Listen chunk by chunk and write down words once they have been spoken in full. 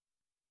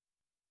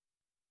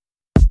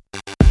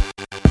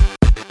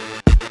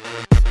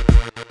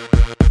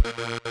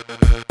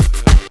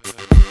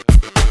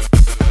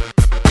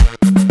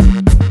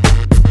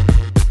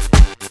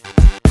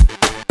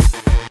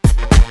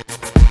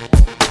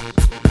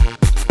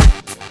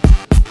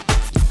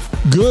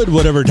Good,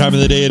 whatever time of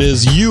the day it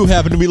is you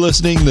happen to be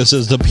listening. This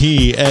is the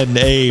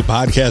PNA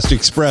Podcast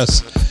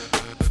Express.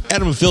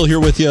 Adam and Phil here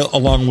with you,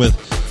 along with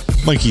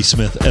Mikey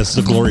Smith as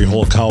the Glory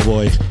Hole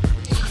Cowboy.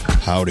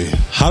 Howdy.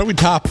 How do we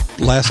top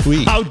last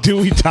week? How do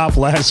we top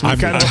last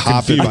week? I'm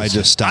Top it confused. by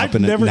just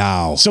stopping it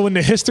now. So in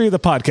the history of the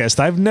podcast,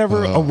 I've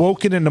never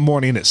awoken in the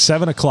morning at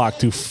 7 o'clock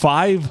to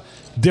 5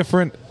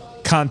 different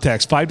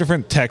contacts, 5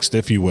 different texts,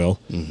 if you will.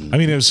 I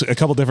mean, it was a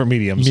couple different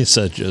mediums.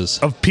 Messages.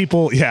 Of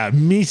people,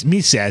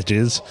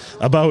 messages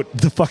about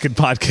the fucking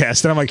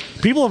podcast. And I'm like,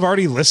 people have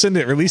already listened.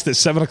 It released at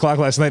 7 o'clock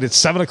last night. It's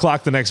 7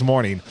 o'clock the next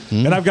morning.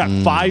 And I've got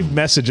 5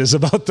 messages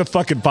about the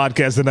fucking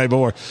podcast the night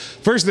before.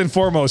 First and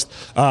foremost,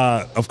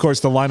 of course,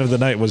 the line of the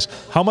night was,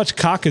 how much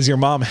cock has your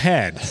mom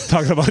had?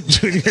 Talking about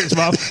Junior's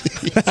mom.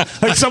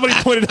 Like somebody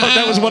pointed out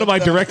that was one of my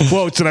direct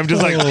quotes. And I'm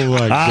just like, Oh,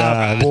 my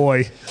God.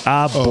 boy.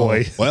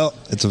 Boy. Well,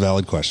 it's a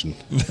valid question.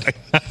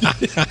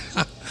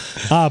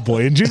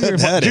 Boy. And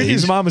Junior's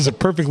age. mom is a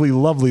perfectly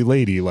lovely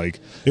lady. Like,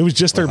 it was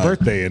just her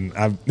birthday, and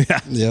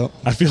Yep.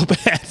 I feel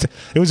bad.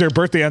 It was her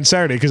birthday on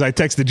Saturday because I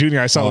texted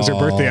Junior. I saw it was her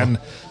birthday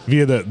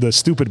via the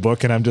stupid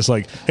book, and I'm just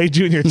like, hey,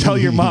 Junior, tell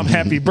your mom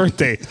happy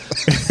birthday.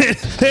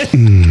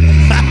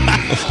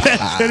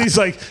 And he's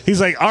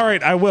like, all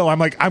right, I will. I'm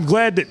like, I'm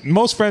glad that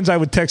most friends I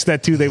would text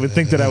that to, they would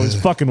think that I was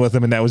fucking with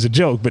them and that was a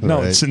joke, but no,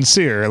 Right. it's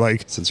sincere.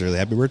 Like, Sincerely,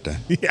 happy birthday.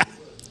 yeah.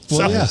 Well,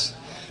 So, yes.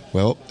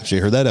 Well, if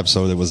you heard that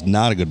episode, it was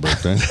not a good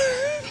birthday.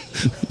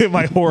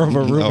 my whore of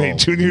a roommate, Oh,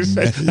 Junior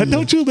said,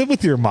 don't you live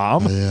with your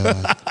mom?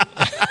 Yeah.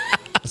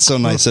 It's so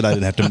nice that I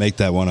didn't have to make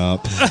that one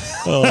up.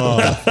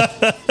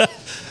 That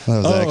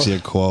was actually a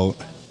quote.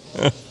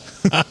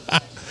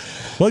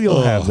 Well,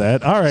 you'll have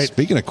that. All right.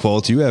 Speaking of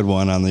quotes, you had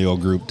one on the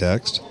old group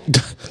text.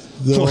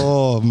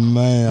 Oh,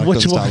 man. I Which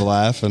couldn't stop one?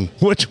 laughing.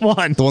 Which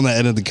one? The one that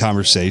ended the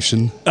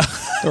conversation.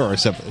 Or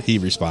except he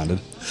responded.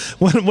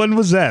 When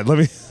was that?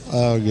 Let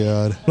Oh,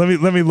 God.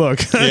 me look.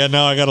 Yeah,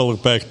 now I got to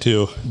look back,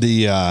 too.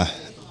 The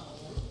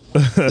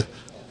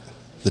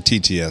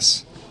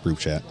TTS group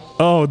chat.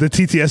 Oh, the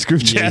TTS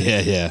group chat.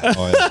 Yeah.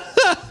 Oh, yeah.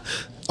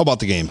 About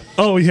the game.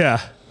 Oh, yeah.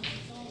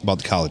 About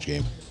the college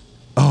game.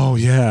 Oh,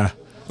 yeah.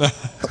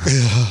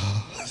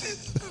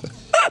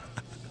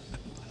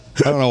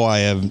 I don't know why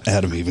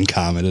Adam even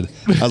commented.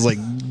 I was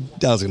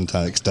going to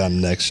text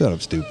on next. Shut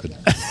up, stupid.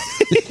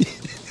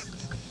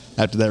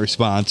 After that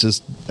response,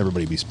 just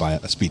everybody be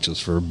speechless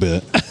for a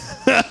bit.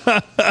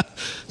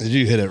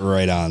 You hit it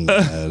right on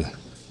the head.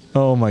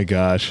 Oh, my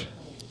gosh.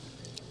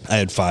 I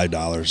had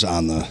 $5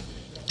 on the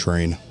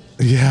train.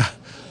 Yeah.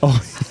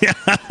 Oh, yeah.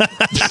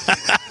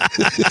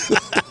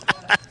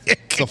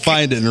 So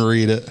find it and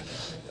read it.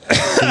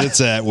 And it's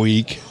that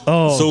week.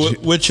 Oh, So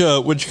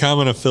which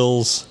comment of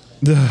Phil's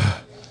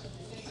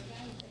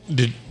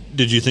did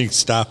you think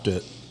stopped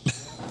it?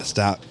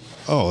 Stop.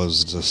 Oh, it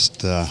was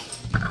just,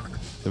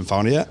 haven't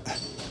found it yet?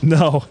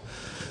 no.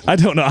 I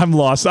don't know. I'm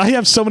lost. I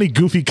have so many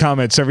goofy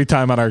comments every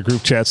time on our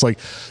group chats. Like,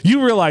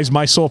 you realize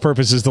my sole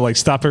purpose is to, like,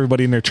 stop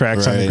everybody in their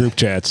tracks on the Right. group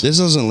chats. This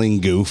doesn't lean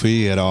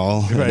goofy at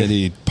all. Right.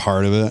 Any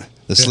part of it.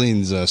 This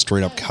leans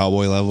straight up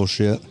cowboy level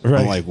shit.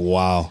 Right. I'm like,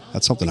 wow,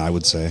 that's something I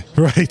would say.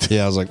 Right.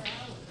 Yeah, I was like,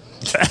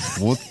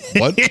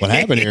 what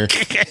happened here?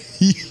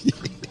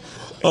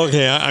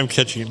 Okay, I'm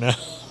catching now.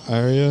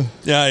 Are you?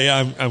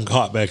 Yeah, I'm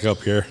caught back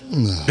up here.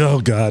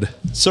 Oh, God.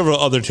 Several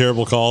other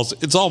terrible calls.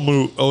 It's all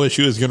moot.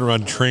 OSU is going to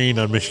run train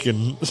on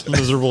Michigan's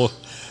miserable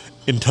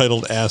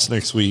entitled ass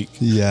next week.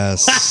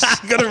 Yes.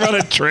 Gonna run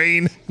a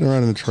train. They're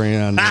running a train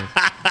on there.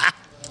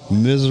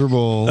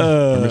 Miserable.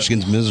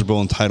 Michigan's miserable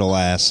entitled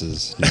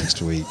asses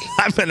next week.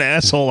 I'm an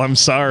asshole. I'm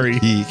sorry.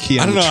 He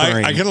I on don't know. the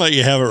train. I can let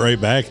you have it right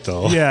back,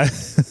 though. Yeah.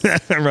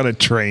 I run a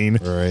train.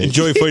 Right.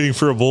 Enjoy fighting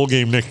for a bowl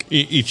game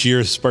each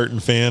year,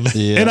 Spartan fan.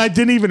 Yeah. And I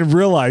didn't even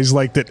realize,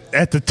 like, that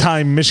at the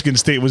time Michigan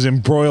State was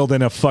embroiled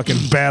in a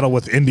fucking battle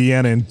with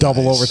Indiana in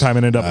double Nice. overtime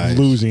and ended up Nice.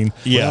 losing.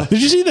 Yeah.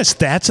 Did you see the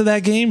stats of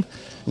that game?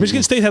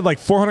 Michigan State had like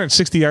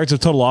 460 yards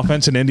of total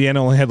offense, and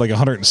Indiana only had like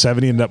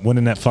 170 and ended up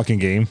winning that fucking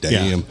game.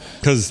 Damn.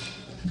 Because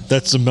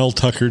that's the Mel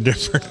Tucker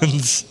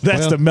difference.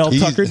 That's the Mel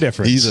Tucker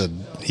difference.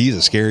 He's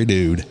a scary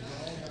dude.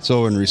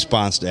 So in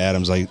response to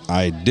Adams,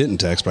 I didn't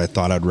text, but I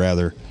thought I'd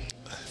rather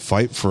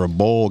fight for a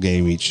bowl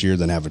game each year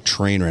than have a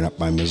train ran up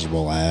my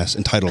miserable ass,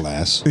 entitled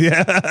ass.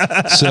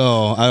 Yeah.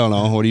 So I don't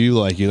know. What do you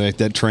like? You like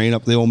that train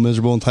up the old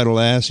miserable entitled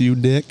ass, you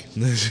dick?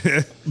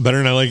 Better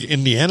than I like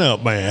Indiana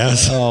up my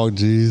ass. Oh,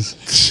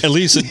 jeez. At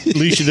least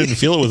you didn't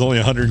feel it with only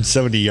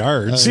 170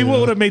 yards. See,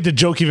 what would have made the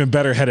joke even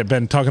better had it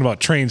been talking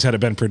about trains, had it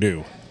been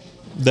Purdue.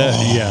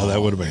 Yeah,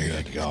 that would have been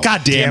good.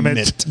 God damn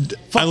it.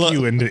 Fuck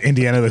you,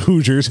 Indiana, the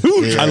Hoosiers.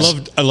 Hoosiers.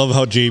 I love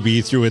how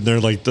JB threw in there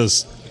like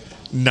this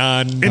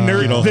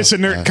Inert, this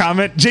inert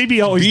comment.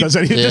 JB always does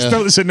that. He just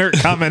throw this inert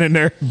comment in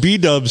there.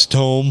 B-Dubs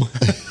tome.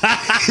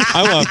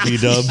 I want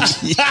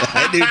B-Dubs. Yeah,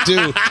 I do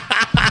too.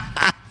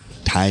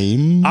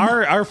 Time.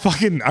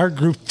 Our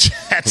group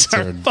chats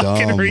are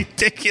fucking dumb.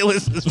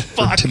 ridiculous as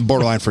fuck.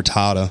 Borderline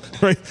frittata.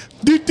 Right.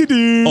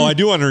 Do. Oh, I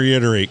do want to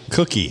reiterate,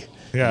 Cookie.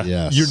 Yeah.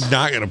 Yes. You're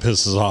not going to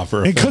piss us off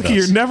or And offend Cookie,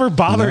 us. you're never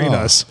bothering No.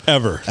 us.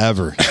 Ever.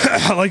 Ever.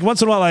 Like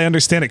once in a while, I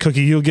understand it,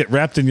 Cookie. You'll get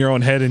wrapped in your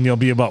own head, and you'll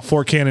be about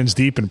 4 cannons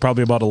deep, and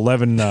probably about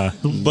 11. But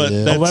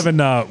Yeah. that's, 11.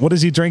 What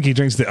does he drink? He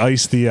drinks the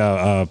ice.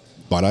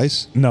 Bud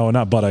ice? No,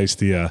 not Bud Ice.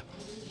 The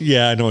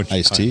yeah, I know what you're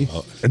Iced talking tea?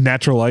 about.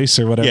 natural ice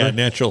or whatever. Yeah,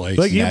 natural ice.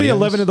 Like you'll be Natty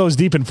 11 Ice? of those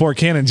deep in 4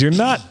 cannons. You're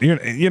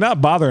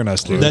not bothering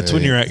us, dude. That's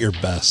when you're at your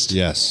best.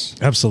 Yes.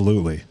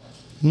 Absolutely.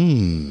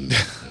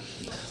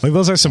 Like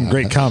those are some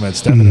great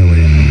comments,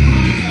 definitely.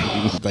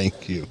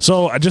 Thank you.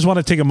 So I just want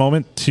to take a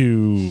moment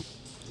to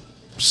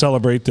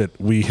celebrate that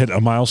we hit a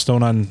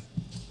milestone on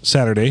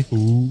Saturday.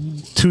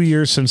 2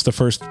 years since the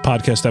first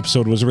podcast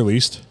episode was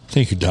released.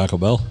 Thank you, Taco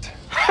Bell.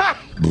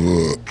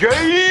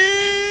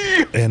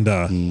 And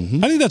I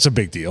think that's a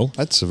big deal.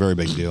 That's a very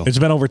big deal. It's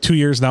been over 2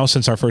 years now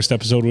since our first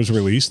episode was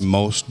released.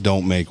 Most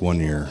don't make 1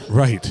 year.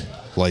 Right.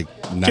 Like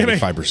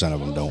 95% of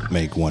them don't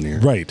make 1 year.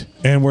 Right.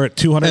 And we're at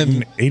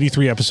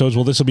 283 episodes.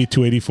 Well, this will be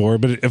 284,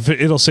 but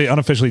it'll say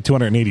unofficially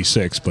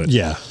 286, but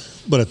Yeah,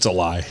 but it's a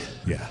lie.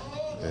 yeah.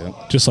 Yeah.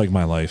 Just like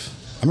my life.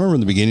 I remember in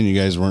the beginning you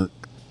guys weren't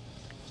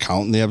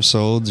counting the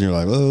episodes. And you're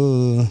like,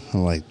 oh.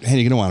 I'm like, hey,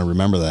 you're going to want to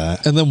remember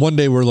that. And then one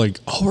day we're like,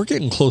 oh, we're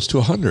getting close to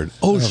 100.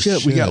 Oh,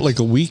 shit, we shit. got like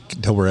a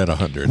week till we're at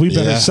 100. We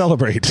better Yeah.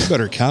 celebrate.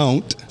 Better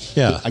count.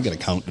 Yeah. I got to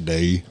count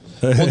today.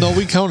 Well, no,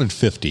 we counted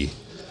 50.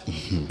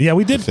 Yeah,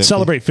 we did 50.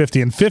 celebrate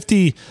 50, and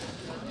 50.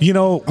 You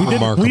know, we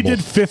Remarkable.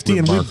 did 50,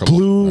 and we Remarkable.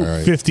 blew All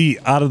right. 50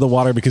 out of the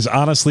water because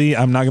honestly,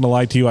 I'm not going to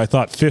lie to you. I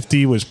thought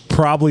 50 was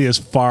probably as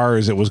far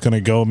as it was going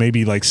to go,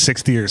 maybe like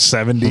 60 or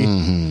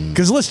 70.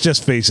 Because let's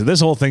just face it, this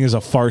whole thing is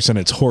a farce and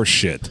it's horse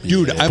shit.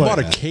 Dude, I But- bought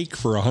a cake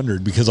for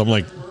 100 because I'm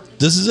like,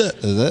 this is it.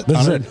 Is it? This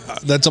is 100?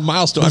 it. That's a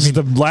milestone. This I is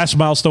mean, the last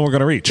milestone we're going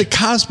to reach. the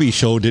Cosby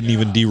Show didn't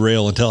even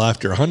derail until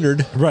after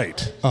 100.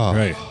 Right. Oh.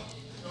 Right.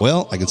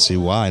 Well, I can see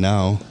why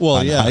now. Well,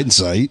 On yeah.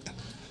 hindsight.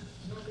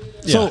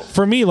 So Yeah.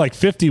 for me, like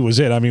 50 was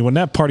it. I mean, when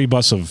that party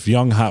bus of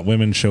young, hot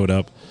women showed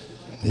up,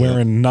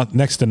 wearing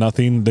next to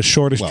nothing, the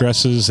shortest Well,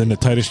 dresses and the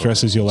tightest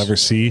dresses you'll ever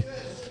see,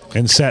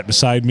 and sat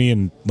beside me,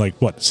 and like,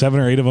 7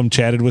 or 8 of them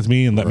chatted with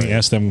me and let me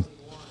ask them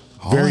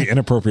very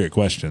inappropriate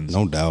questions.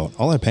 No doubt.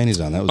 All that panties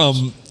on. That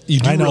was You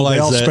do I know, realize they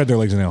all that spread their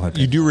legs and they all had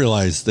you do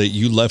realize that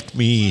you left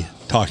me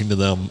talking to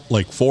them,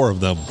 like 4 of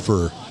them,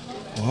 for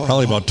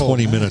probably about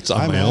 20 minutes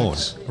on my own.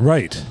 Max.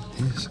 Right.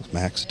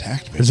 Max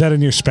attacked me. Is that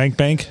in your spank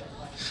bank?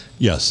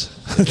 Yes,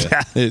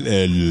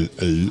 You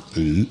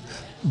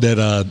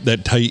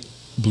that tight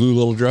blue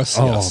little dress.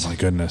 Oh, yes. my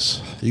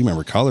goodness.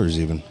 remember colors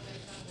even.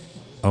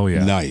 Oh,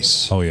 yeah.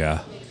 Nice. Oh,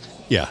 yeah.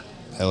 Yeah.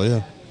 Hell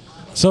yeah.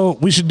 So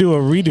we should do a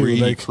redo.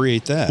 Like,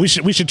 Recreate that. we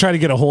should try to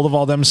get a hold of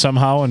all them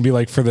somehow and be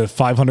like, for the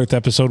 500th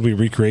episode, we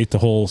recreate the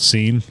whole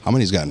scene. How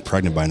many's gotten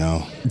pregnant by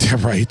now? Yeah,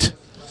 right.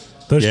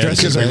 Those Yeah, dresses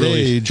because are of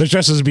really, age. those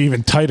dresses would be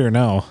even tighter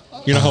now,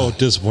 You know how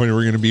disappointed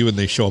we're going to be when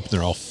they show up and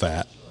they're all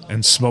fat.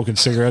 and smoking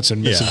cigarettes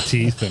and missing Yeah.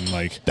 teeth and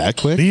like That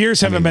quick? the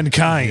years haven't been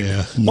kind.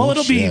 yeah. Well, No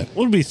it'll shit.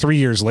 be 3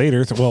 years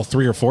later. Well,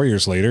 3 or 4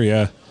 years later.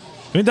 Yeah.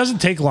 I mean, it doesn't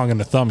take long in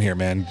the thumb here,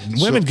 man.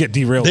 Women get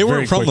derailed. They very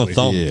weren't from quickly. the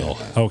thumb, Yeah.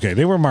 though. Okay,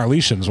 they were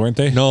Marletians, weren't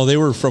they? No, they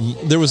were from.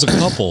 There was a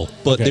couple,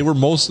 but Okay. they were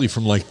mostly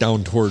from like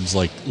down towards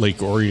like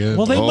Lake Orion.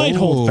 Well, they might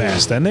hold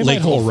fast. Then they Lake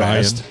might hold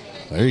Orion. fast.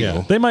 There you Yeah.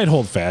 go. They might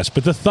hold fast,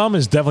 but the thumb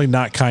is definitely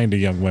not kind to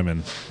young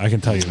women. I can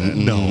tell you that.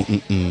 No,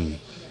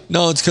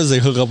 no, it's because they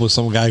hook up with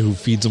some guy who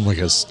feeds them like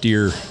a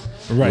steer.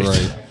 Right.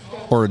 Right.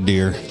 Or a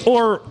deer.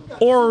 Or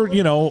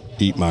you know,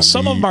 Eat my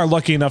some of meat. them are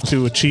lucky enough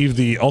to achieve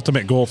the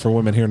ultimate goal for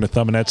women here in the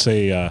thumb, and that's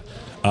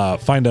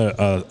find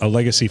a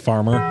legacy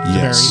farmer. to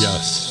Yes. marry.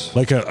 Yes.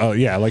 Like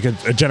like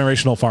a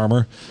generational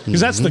farmer,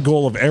 because that's the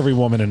goal of every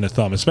woman in the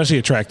thumb, especially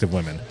attractive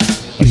women.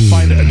 Like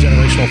find a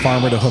generational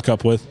farmer to hook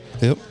up with.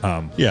 Yep.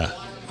 Yeah.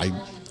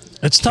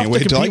 It's tough Can't to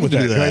wait till I compete with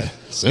can that. do that. Right?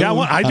 Soon. Yeah,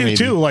 well, I do mean,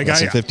 too. Like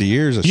less than 50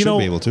 years, I you should know,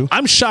 be able to.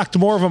 I'm shocked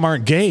more of them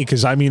aren't gay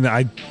because I mean,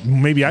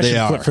 maybe I They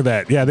should flip are. for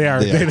that. Yeah, they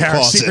are. They are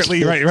Closet.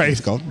 secretly right.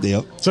 It's called,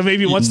 yep. So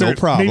maybe once No they're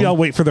problem. maybe I'll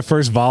wait for the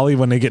first volley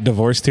when they get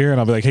divorced here, and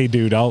I'll be like, hey,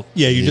 dude, I'll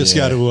Yeah, you just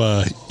Yeah.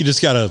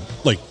 got to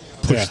like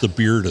push Yeah. the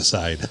beard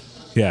aside.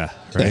 yeah,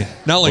 right.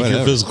 Not like your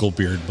Whatever. physical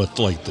beard, but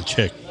like the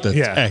chick that's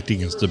Yeah.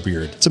 acting as the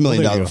beard. It's $1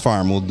 million Well, there you go.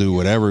 farm. We'll do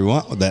whatever we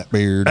want with that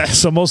beard.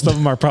 So most of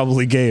them are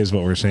probably gay, is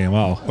what we're saying.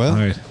 Wow. Well, All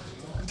right.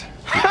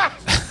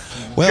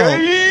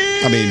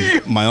 Well, I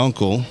mean, my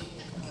uncle,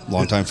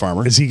 longtime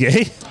farmer, Is he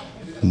gay?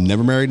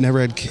 never married, never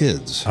had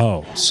kids.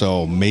 Oh.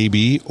 So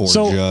maybe, or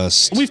So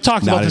just we've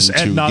talked not about this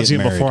ad into nauseum getting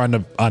married. before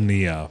on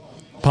the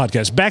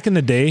podcast. Back in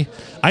the day,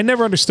 I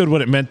never understood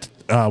what it meant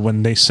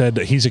when they said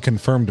that he's a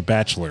confirmed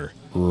bachelor.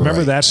 Remember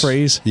Right. that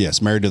phrase?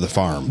 Yes, married to the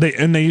farm.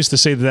 They used to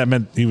say that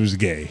meant he was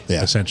gay.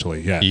 Yeah. Essentially,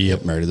 yeah.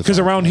 Yep, married to the Because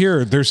farm. around here,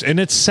 and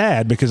it's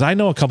sad because I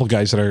know a couple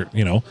guys that are,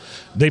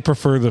 they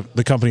prefer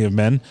the company of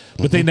men,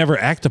 but Mm-hmm. they never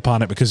act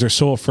upon it because they're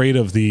so afraid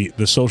of the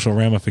social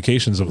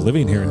ramifications of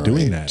living here and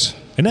doing that.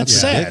 And that's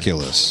sad.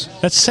 ridiculous.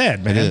 That's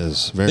sad, man. It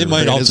is. Very, They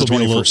might it is also the be a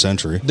 21st little,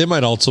 century. They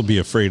might also be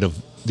afraid of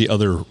the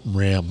other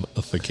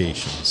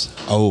ramifications.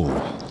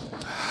 Oh,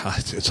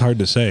 It's hard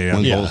to say.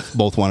 when Yeah.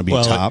 both want to be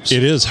Well, tops.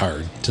 it is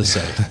hard to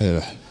say.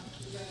 Yeah.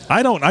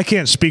 I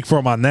can't speak for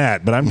them on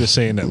that, but I'm just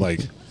saying that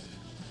like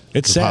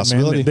it's sad,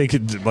 man. They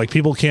could like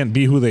people can't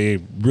be who they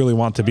really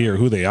want to be or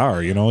who they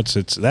are. You know, it's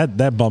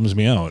that bums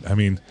me out. I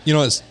mean, you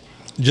know, it's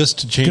just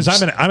to change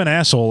because I'm an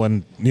asshole,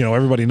 and you know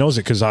everybody knows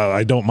it because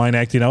I don't mind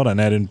acting out on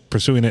that and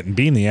pursuing it and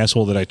being the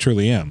asshole that I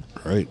truly am.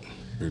 Right,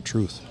 your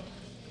truth.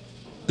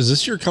 Is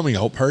this your coming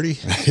out party?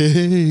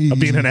 Of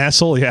being an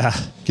asshole, yeah.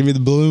 Give me the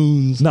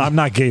balloons. No, I'm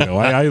not gay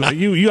though.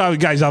 You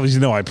guys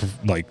obviously know I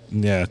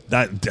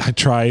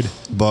tried,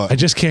 but I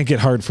just can't get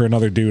hard for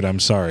another dude. I'm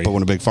sorry. But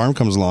when a big farm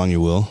comes along,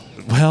 you will.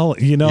 Well,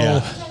 you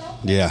know,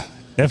 yeah.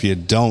 If you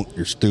don't,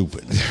 you're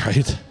stupid,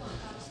 right?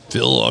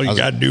 Phil, all you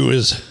gotta do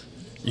is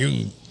you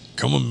can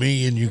come with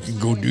me and you can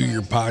go do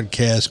your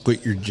podcast,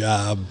 quit your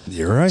job.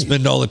 You're right.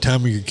 Spend all the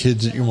time with your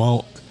kids that you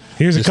want.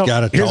 Here's just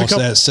gotta toss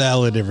that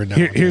salad every now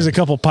and then. Here's a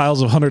couple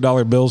piles of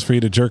 $100 bills for you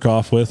to jerk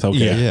off with.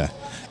 Okay. Yeah.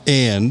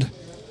 And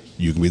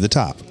you can be the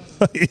top.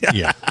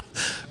 Yeah.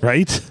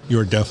 Right?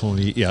 You're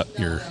definitely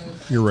you're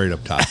right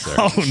up top there.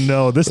 Oh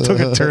no, this took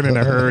a turn in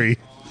a hurry.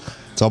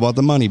 It's all about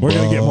the money, bro. We're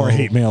going to get more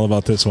hate mail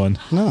about this one.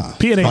 Nah.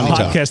 PNA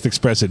Podcast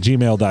Express at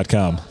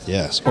gmail.com.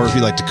 Yes. Or if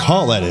you'd like to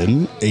call that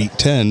in,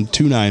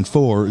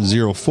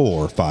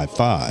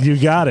 810-294-0455. You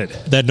got it.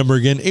 That number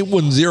again,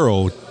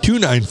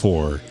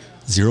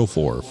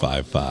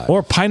 810-294-0455.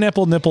 Or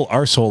pineapple nipple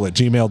arsehole at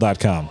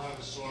gmail.com.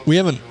 We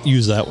haven't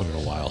used that one in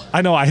a while.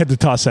 I know, I had to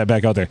toss that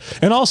back out there.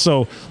 And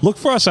also, look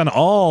for us on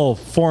all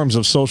forms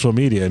of social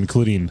media,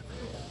 including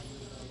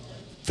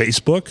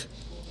Facebook,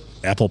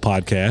 Apple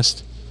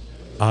Podcast.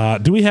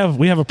 Do we have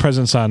a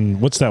presence on,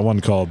 what's that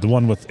one called? The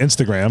one with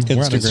Instagram.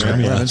 We're on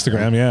Instagram. We're on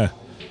Instagram, yeah.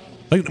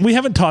 Like, we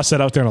haven't tossed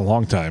that out there in a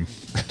long time.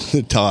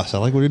 Toss. I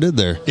like what he did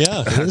there.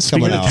 Yeah. It's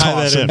coming out.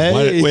 Tie that in.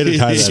 Hey. Way to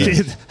tie that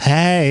in.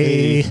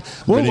 Hey.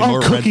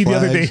 Well, Cookie the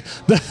other day,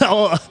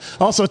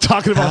 also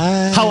talking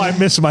about how I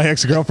miss my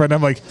ex-girlfriend.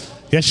 I'm like,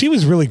 yeah, she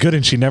was really good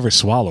and she never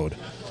swallowed.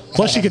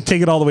 Plus, she could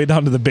take it all the way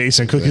down to the base,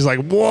 and Cookie's like,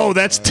 "Whoa,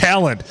 that's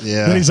talent."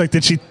 Yeah. And he's like,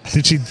 "Did she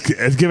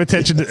give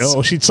attention to?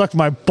 Oh, she'd suck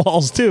my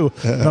balls too."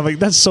 And I'm like,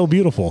 "That's so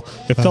beautiful.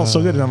 It felt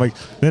so good." And I'm like,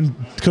 then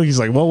Cookie's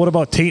like, "Well, what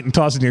about taint and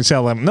tossing your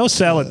salad?" I'm, no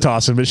salad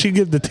tossing, but she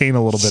give the taint a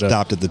little bit.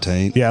 Stopped at the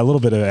taint. Yeah, a little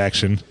bit of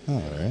action. All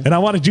right. And I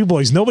wanted you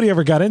boys. Nobody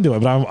ever got into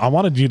it, but I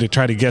wanted you to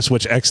try to guess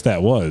which ex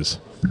that was.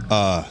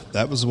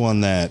 That was the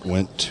one that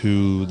went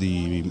to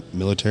the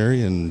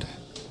military and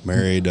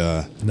married.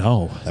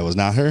 No, that was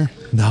not her.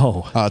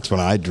 No, that's when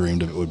I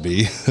dreamed of it would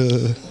be.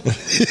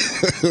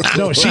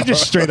 No, she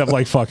just straight up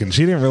like fucking.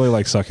 She didn't really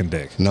like sucking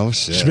dick. No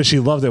shit. But she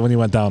loved it when you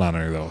went down on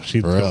her, though.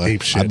 She'd really?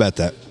 ape shit. I bet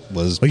that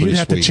was like pretty you'd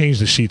have sweet. to change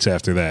the sheets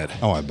after that.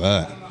 Oh, I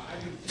bet.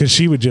 Because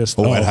she would just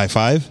a wet high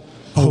five.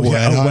 Oh,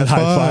 yeah, a wet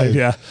high five.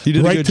 Yeah, you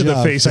did right a good to job.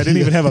 the face. I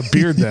didn't even have a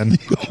beard then,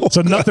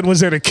 so nothing was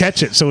there to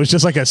catch it. So it was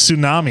just like a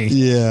tsunami.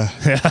 Yeah.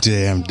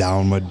 Damn,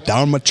 down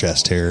my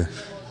chest hair.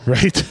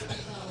 Right.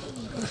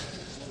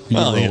 Do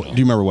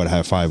you remember what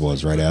high five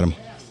was, right, Adam?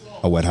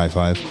 A wet high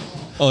five?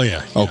 Oh,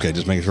 yeah. Okay,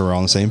 just making sure we're all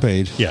on the same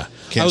page. Yeah.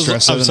 Can't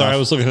stress it I'm sorry,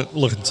 enough. I was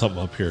looking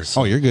something up here.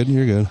 So. Oh, you're good.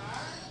 You're good.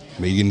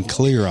 Making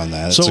clear on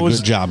that. So it's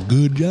a good job.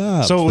 Good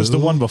job. So it was the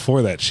one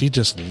before that. She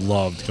just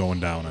loved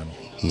going down on.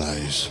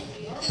 Nice.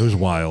 It was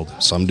wild.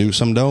 Some do,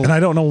 some don't. And I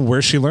don't know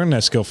where she learned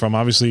that skill from.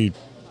 Obviously,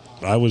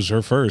 I was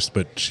her first,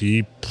 but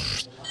she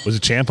was a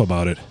champ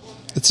about it.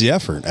 It's the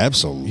effort.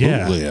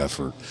 Absolutely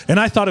effort. And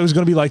I thought it was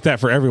going to be like that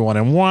for everyone.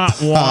 And wah.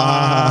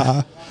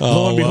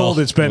 Lo and behold,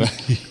 it's been,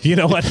 you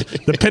know what?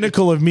 The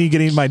pinnacle of me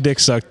getting my dick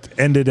sucked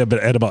ended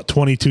at about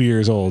 22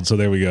 years old. So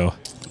there we go.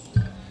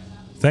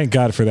 Thank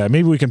God for that.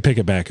 Maybe we can pick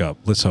it back up.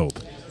 Let's hope.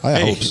 I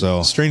hope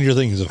so. Stranger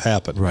things have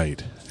happened.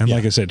 Right. And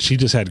like I said, she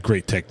just had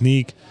great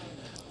technique,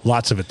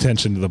 lots of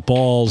attention to the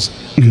balls,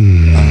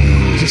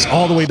 just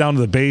all the way down to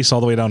the base,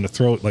 all the way down to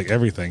throat, like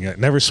everything.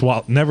 Always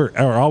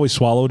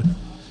swallowed.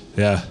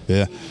 Yeah.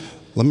 Yeah.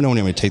 Let me know when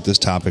you want me to take this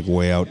topic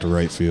way out to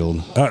right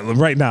field.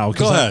 Right now.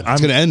 Go ahead. I'm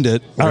going to end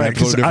it. We're going to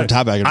go to a different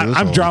topic.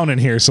 I'm drowning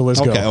here, so let's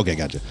go. Okay,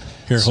 gotcha.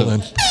 Here, hold on.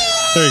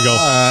 There you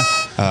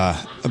go.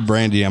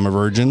 Brandy, I'm a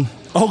virgin.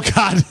 Oh,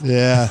 God.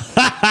 Yeah.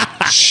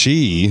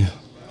 She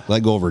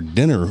let go of her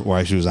dinner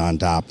while she was on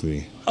top of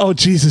me. Oh,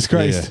 Jesus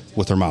Christ. Yeah,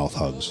 with her mouth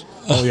hugs.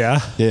 Oh, yeah?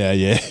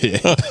 Yeah.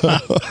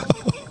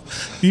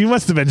 You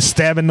must have been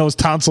stabbing those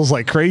tonsils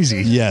like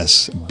crazy.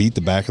 Yes. Beat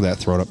the back of that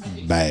throat up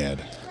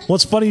bad. Well,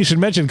 it's funny you should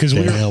mention because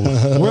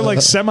we're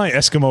like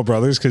semi-Eskimo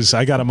brothers because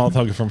I got a mouth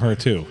hug from her,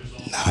 too.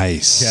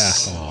 Nice. Yeah.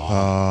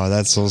 Oh,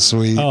 that's so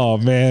sweet. Oh,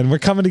 man. We're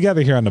coming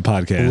together here on the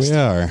podcast. We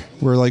are.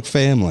 We're like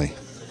family.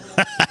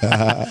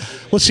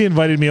 Well, she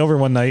invited me over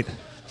one night,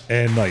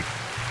 and like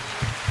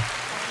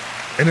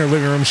in her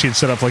living room, she had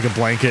set up like a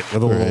blanket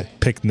with a little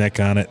picnic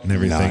on it and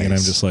everything. Nice. And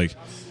I'm just like,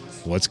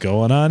 what's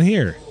going on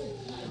here?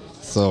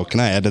 So, can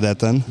I add to that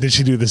then? Did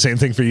she do the same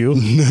thing for you?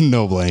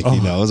 No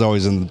blankie. No, I was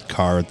always in the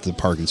car at the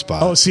parking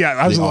spot. Oh, see,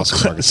 I was a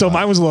little so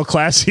mine was a little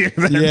classier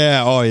than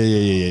Yeah. Oh,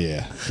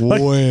 yeah.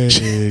 Like, Way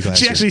she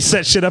classier. actually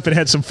set shit up and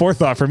had some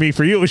forethought for me.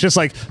 For you, it was just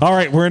like, all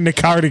right, we're in the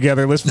car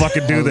together. Let's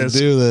fucking do this.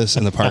 Do this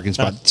in the parking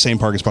spot. Same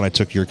parking spot I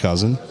took your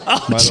cousin.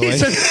 Oh, by the way.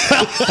 Jesus.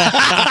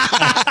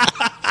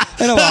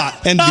 And a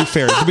lot. And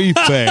to be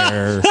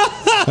fair.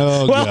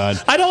 Oh, Well,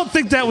 God. I don't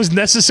think that was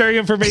necessary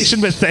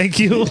information, but thank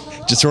you.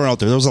 Just throwing it out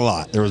there. There was a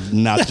lot. There was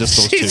not just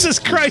those Jesus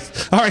two.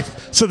 Christ. All right.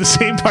 So the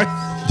same part.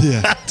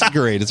 Yeah.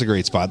 It's a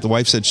great spot. The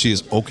wife said she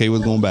is okay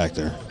with going back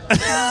there.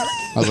 I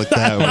was like,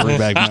 that would bring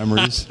back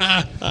memories.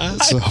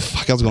 So,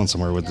 fuck, I was going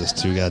somewhere with this,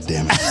 too. God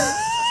damn it.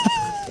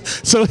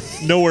 So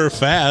Nowhere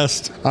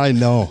fast. I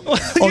know.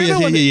 Oh, yeah.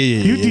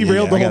 You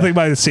derailed the whole thing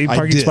by the same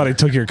parking spot I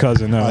took your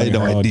cousin. No, I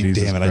know. oh, I did.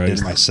 Jesus Damn it. I did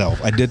Christ. it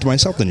myself. I did it to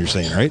myself, then you're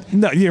saying, right?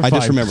 No, you're I fine.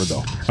 just remembered, though.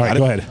 All right,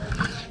 go ahead.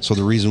 So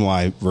the reason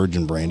why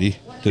Virgin Brandy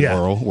did Yeah.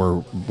 oral,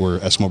 we're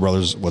Eskimo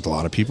brothers with a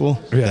lot of people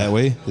Yeah. that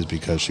way, is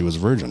because she was a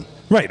virgin.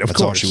 Right, of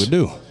That's all course. she would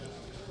do.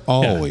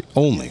 Always,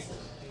 only.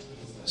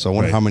 So I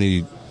wonder Right. how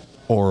many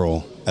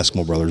oral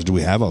Eskimo brothers do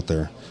we have out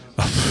there?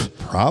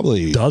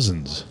 Probably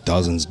Dozens.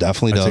 dozens,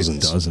 definitely I'd say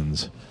dozens.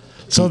 dozens.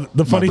 So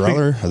the funny My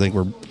brother, thing, I think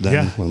we're then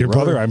yeah, with your my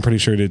brother, I'm pretty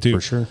sure did too.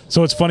 For sure.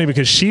 So it's funny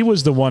because she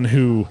was the one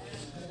who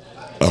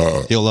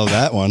You'll love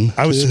that one.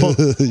 I was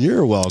supposed-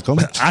 You're welcome.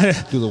 I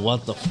Do the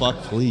what the fuck,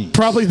 please.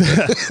 probably the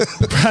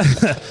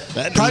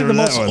probably the deserved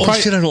most that one. Oh,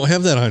 probably, shit, I don't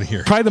have that on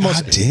here. probably the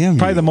most God damn you.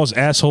 probably the most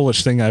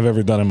asshole-ish thing I've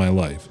ever done in my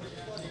life.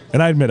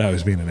 And I admit I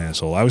was being an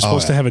asshole. I was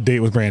supposed to yeah. have a date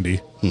with Brandy.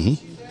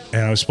 Mm-hmm.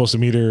 And I was supposed to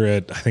meet her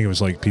at, I think it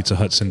was like Pizza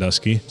Hut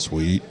Sandusky.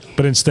 Sweet.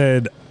 But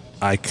instead,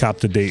 I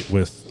copped a date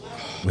with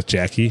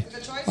Jackie.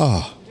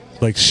 Oh,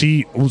 Like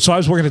so I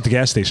was working at the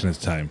gas station at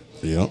the time.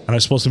 yeah. And I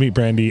was supposed to meet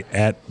Brandy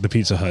at the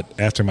Pizza Hut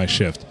after my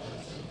shift.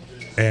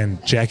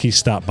 And Jackie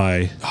stopped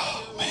by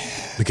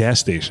the gas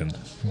station.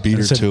 Beat and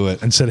her said- to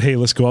it. And said, hey,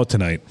 let's go out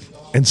tonight.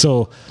 And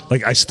so,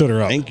 like, I stood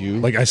her up. Thank you.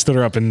 Like, I stood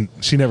her up, and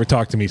she never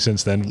talked to me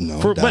since then.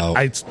 No But doubt.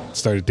 I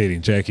started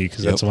dating Jackie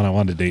because that's the Yep. one I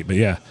wanted to date. But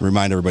yeah.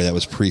 Remind everybody that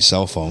was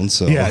pre-cell phone,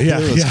 so Yeah,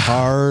 it was yeah.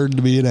 hard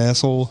to be an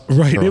asshole.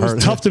 Right. Or It was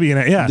hard- tough to be in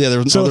it. Yeah. Yeah,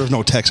 there was, So- there was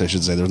no text, I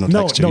should say. There was no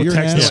no, text. no You're an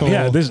text. asshole.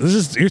 Yeah. This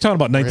is, you're talking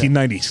about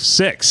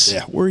 1996.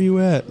 Yeah, where are you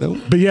at? No.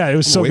 But yeah, it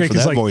was so Wait great for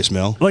because that like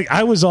voicemail. like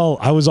I was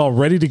all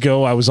ready to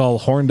go. I was all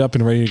horned up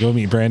and ready to go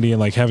meet Brandy and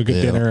like have a good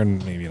Yeah. dinner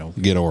and maybe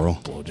Get oral.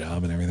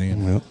 blowjob and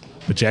everything. Yep.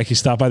 But Jackie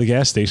stopped by the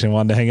gas station and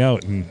wanted to hang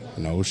out, and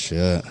No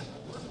shit.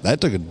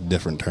 That took a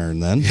different turn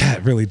then. yeah,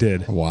 it really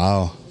did.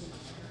 Wow.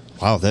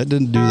 Wow, if that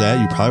didn't do that,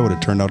 you probably would have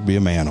turned out to be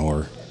a man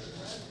whore.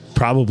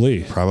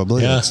 Probably.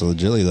 Probably. Yeah. That's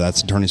legitimately,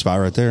 that's a turning spot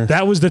right there.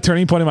 That was the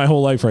turning point of my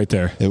whole life right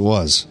there. It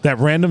was. That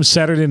random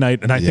Saturday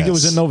night, and I think it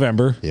was Yes. in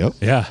November. Yep.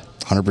 Yeah.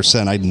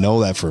 100%. I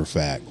know that for a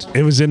fact.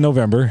 It was in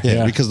November. Yeah,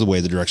 Yeah. because of the way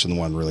the direction the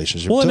one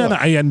relationship well, and took. then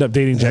I ended up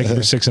dating Jackie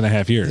for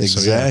 6.5 years. So,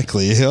 yeah.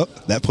 Exactly.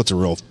 Yep. That puts a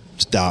real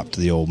stop to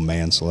the old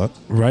man slut.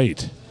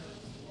 Right.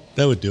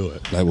 That would do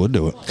it. That would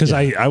do it. Because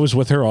I was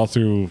with her all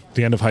through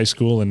the end of high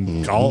school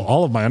and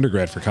all of my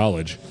undergrad for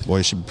college. Boy,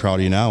 you should be proud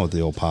of you now with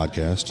the old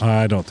podcast.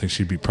 I don't think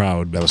she'd be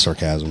proud. That was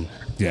sarcasm.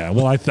 Yeah,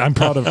 well, I'm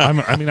proud of.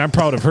 I'm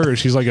proud of her.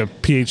 She's like a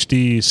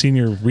PhD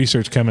senior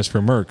research chemist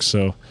for Merck.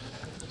 So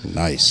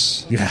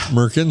Nice. yeah,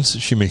 Merkins.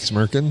 She makes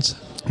Merkins.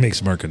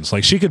 makes Merkins.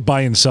 Like she could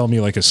buy and sell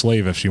me like a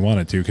slave if she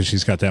wanted to, because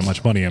she's got that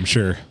much money. I'm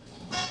sure.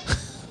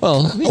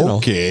 Well, you know.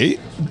 Okay.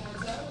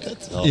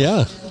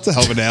 Yeah. That's a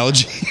hell of an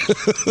analogy.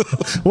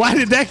 Why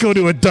did that go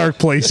to a dark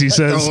place? He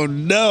says. Oh,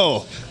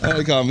 no.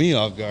 That caught me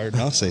off guard.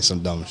 I'll say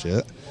some dumb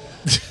shit.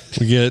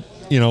 We get,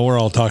 we're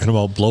all talking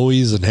about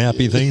blowies and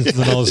happy things. And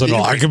then all of a sudden,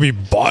 I could be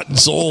bought and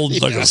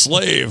sold like a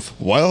slave.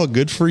 Well,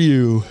 good for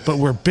you. But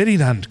we're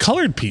bidding on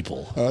colored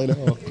people. I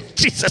know.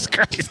 Jesus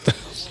Christ.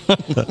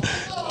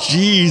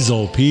 Jeez,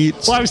 oh, Pete.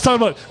 Well, I was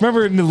talking about,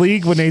 remember in the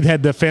league when they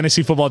had the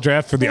fantasy football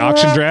draft for the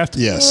auction draft?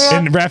 Yes.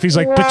 And Raffy's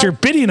like, but you're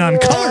bidding on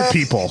colored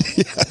people.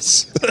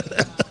 Yes.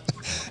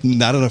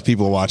 Not enough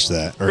people watch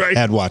that, or Right.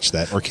 had watched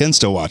that, or can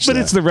still watch But that.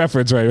 it's the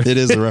reference, right? It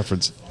is the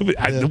reference.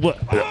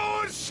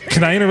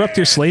 Can I interrupt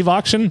your slave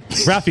auction?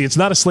 Raffy, it's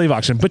not a slave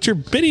auction, but you're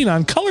bidding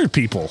on colored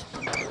people.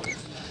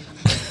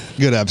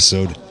 Good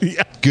episode.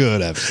 Yeah.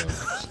 Good episode.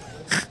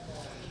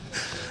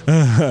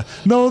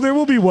 No, there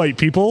will be white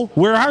people.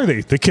 Where are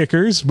they? The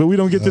kickers, but we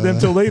don't get to them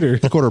till later.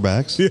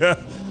 Quarterbacks. Yeah.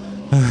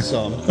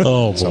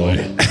 Oh,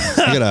 boy.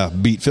 I gotta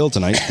beat Phil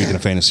tonight. Speaking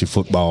of fantasy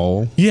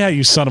football, Yeah,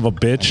 you son of a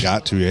bitch.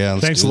 got to. Yeah.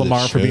 let's Thanks, do this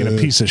Lamar, for being a shit.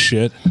 piece of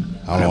shit.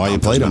 I don't know why you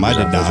played him. I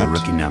did Those are not.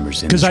 rookie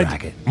numbers in Because the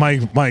bracket.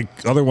 my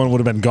other one would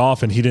have been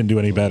golf, and he didn't do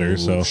any better.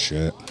 So Oh,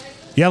 shit.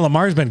 yeah,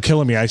 Lamar's been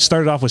killing me. I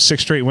started off with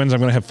 6 straight wins. I'm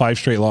going to have 5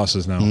 straight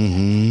losses now.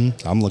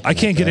 I'm looking. I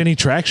can't at get that. any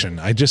traction.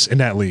 I just in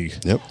that league.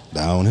 Yep.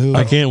 Downhill.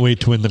 I can't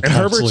wait to win the And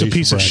Herbert's a consolation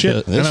piece of shit.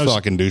 bracket. This and I was-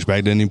 fucking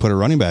douchebag didn't even put a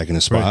running back in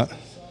his spot. Right.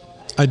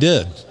 I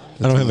did.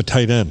 I don't have a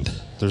tight end.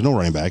 There's no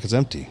running back. It's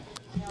empty.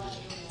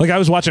 Like I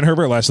was watching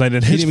Herbert last night,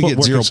 and He his didn't even get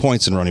footwork 0 is,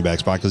 points in running back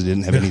spot because he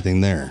didn't have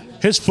anything there.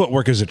 his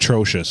footwork is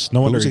atrocious.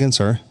 No Who wonder. was against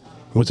her?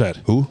 What's that?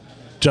 Who?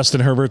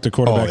 Justin Herbert, the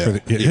quarterback. Oh, For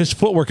yeah. the, his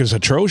footwork is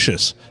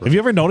atrocious. Have you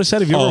ever noticed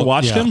that? Have you ever Oh,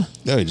 watched yeah. him?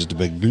 Yeah, he's just a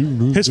big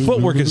dude. His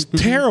footwork is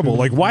terrible.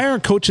 Like, why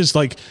aren't coaches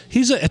like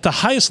he's at the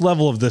highest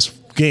level of this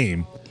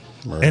game,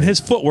 and his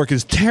footwork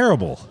is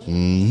terrible.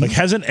 Like,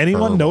 hasn't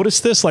anyone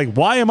noticed this? Like,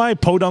 why am I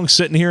podunk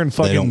sitting here and They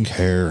fucking? don't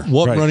care.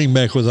 What Right. running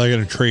back was I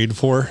going to trade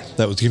for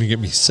that was going to get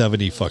me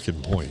 70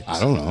 fucking points? I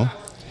don't know.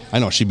 I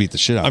know she beat the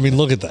shit out. I mean,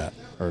 look at that.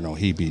 or no,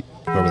 he beat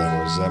whoever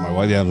that was. Is that my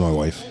wife? Yeah, it was my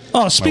wife.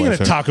 Oh, speaking of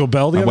Taco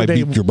Bell, the I other might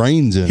day, beat your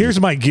brains in. here's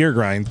my gear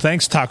grind.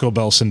 Thanks, Taco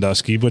Bell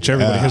Sandusky, which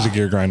everybody has a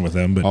gear grind with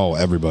them. But Oh,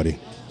 everybody.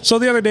 so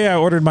the other day, I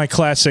ordered my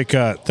classic.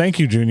 Thank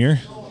you, Junior.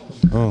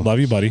 Love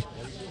you, buddy.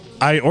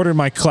 I ordered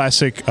my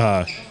classic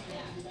a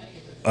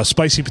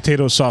spicy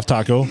potato soft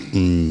taco,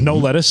 no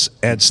lettuce,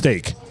 add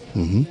steak.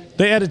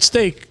 They added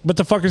steak, but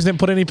the fuckers didn't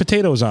put any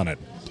potatoes on it.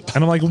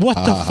 And I'm like, what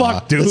the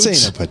fuck, dude? This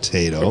ain't a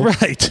potato.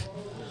 Right.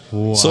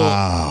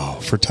 Wow.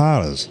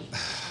 Frittatas.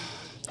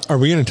 Are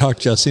we going to talk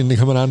Jessie into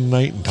coming on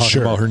tonight and talk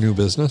Sure. about her new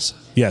business?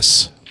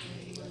 Yes.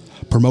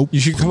 Promote. You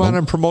should come on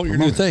and promote your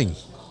new thing.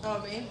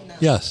 Oh, me? No.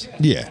 Yes.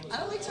 Yeah. I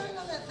don't like talking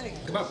about that thing.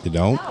 You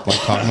don't like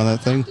talking about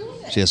that thing?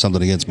 She has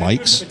something against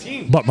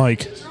mics. But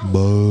Mike.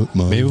 But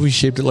Maybe we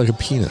shaped it like a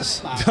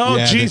penis. Oh,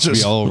 yeah, Jesus.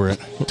 Be all over it.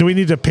 Do we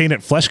need to paint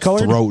it flesh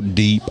colored? Throat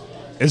deep.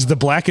 Is the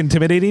black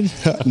intimidating?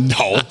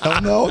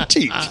 No,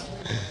 teeth.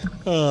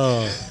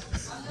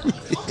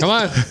 Come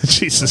on.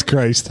 Jesus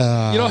Christ.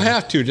 You don't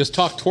have to. Just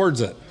talk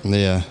towards it.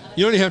 Yeah.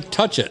 You don't even have to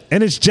touch it.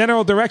 In its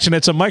general direction,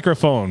 it's a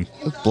microphone.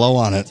 Blow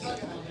on it.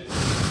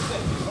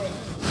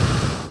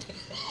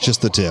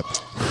 Just the tip.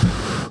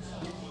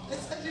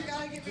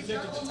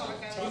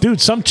 Dude,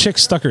 some chick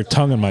stuck her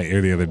tongue in my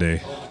ear the other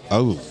day.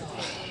 Oh,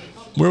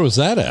 Where was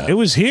that at? It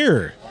was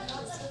here.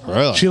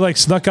 really? She like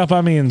snuck up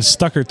on me and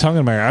stuck her tongue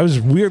in my ear. I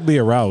was weirdly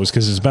aroused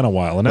because it's been a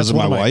while. And that's Was it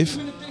one my of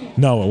wife?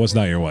 No, it was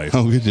not your wife.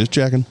 Oh, good. Just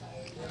checking.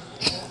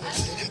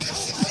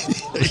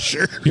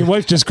 Sure. Your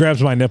wife just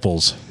grabs my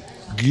nipples.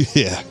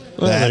 Yeah.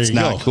 Well, there That's you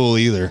not go. cool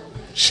either.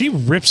 She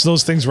rips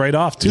those things right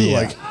off too. Yeah,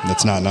 Like,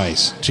 that's not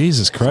nice.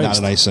 Jesus Not Christ.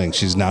 a nice thing.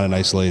 She's not a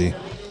nice lady.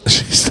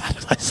 She's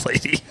not a nice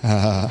lady.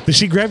 Did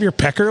she grab your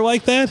pecker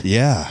like that?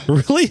 Yeah.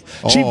 Really?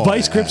 She Oh,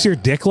 vice yeah. grips your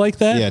dick like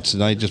that? Yeah,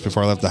 tonight, just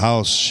before I left the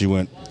house, she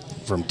went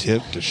from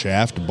tip to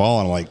shaft to ball,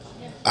 and I'm like,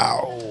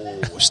 ow,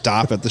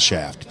 stop at the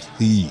shaft,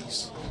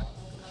 please.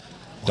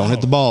 Don't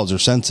hit the balls, they're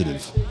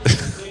sensitive.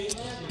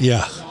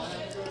 Yeah.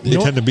 They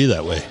No- tend to be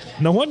that way.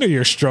 No wonder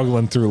you're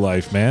struggling through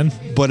life, man.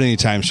 But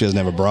anytime she doesn't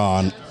have a bra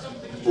on,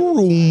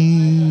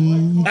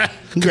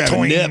 grab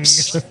Toing.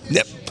 nips.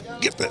 Nip.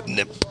 Get that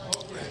nip.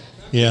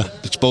 Yeah.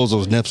 Expose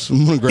those nips.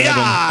 I'm going to grab Yeah.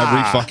 them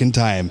every fucking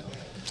time.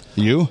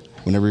 You?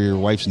 Whenever your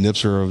wife's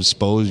nips are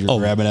exposed, you're Oh,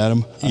 grabbing at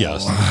them?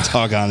 yes.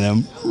 Tug on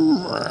them.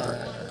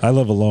 I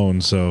live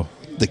alone, so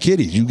The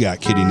kitties, you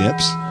got kitty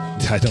nips.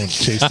 I don't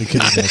chase the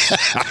kitty nips.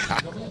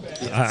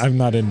 I'm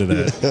not into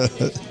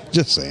that,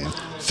 Just saying.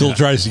 Phil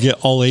tries to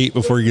get all 8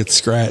 before he gets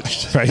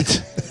scratched.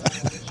 right?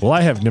 Well,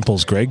 I have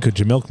nipples, Greg. Could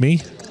you milk me?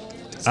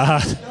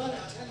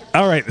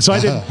 All right, so I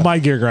did my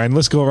gear grind.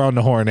 Let's go around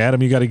the horn.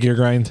 Adam, you got a gear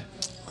grind?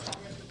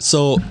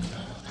 So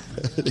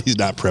He's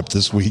not prepped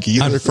this week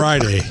either. on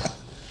Friday,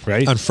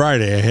 Right? I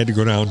had to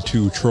go down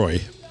to Troy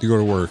to go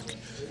to work.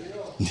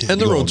 And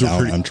the Go roads were down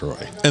pretty on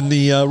Troy. And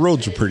the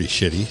roads were pretty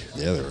shitty,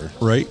 Yeah, they were.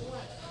 right?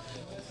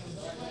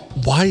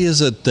 Why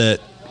is it that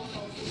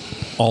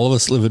all of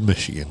us live in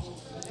Michigan,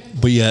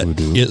 but yet We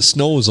do. it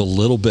snows a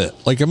little bit?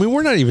 Like, I mean,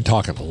 we're not even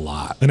talking a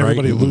lot. and right?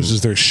 everybody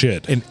loses their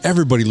shit. And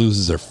everybody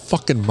loses their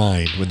fucking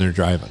mind when they're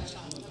driving.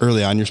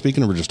 Early on, you're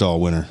speaking, or we're just all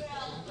winter?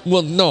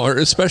 Well, no,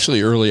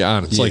 especially early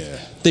on. It's like Yeah.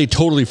 they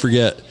totally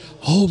forget,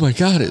 oh my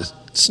God, it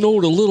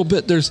snowed a little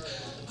bit. There's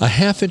a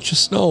half inch of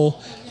snow,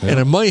 and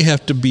I might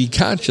have to be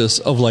conscious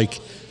of like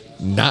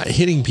not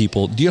hitting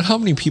people. Do you know how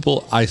many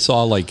people I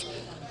saw like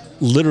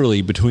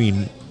literally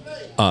between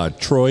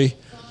Troy,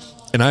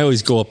 and I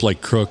always go up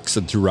like Crooks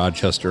and through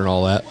Rochester and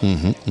all that.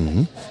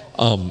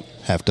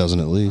 Half dozen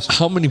at least.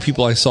 How many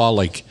people I saw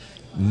like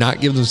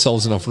not give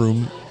themselves enough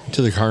room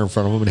to the car in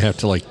front of them and have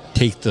to like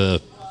take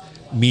the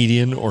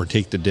median or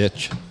take the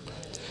ditch.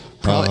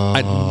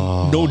 Probably,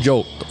 no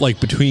joke. Like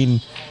between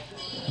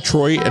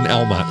Troy and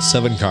Almont,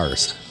 7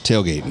 cars.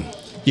 Tailgating.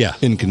 Yeah,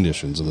 In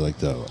conditions of like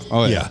the.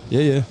 Oh, yeah.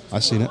 Yeah. I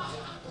seen it.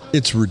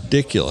 it's I was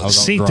ridiculous. out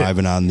Seen it.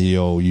 driving on the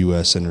old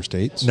U.S.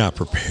 interstates. Not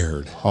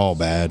prepared. All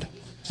bad.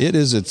 It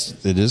is.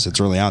 It's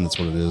early on. That's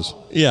what it is.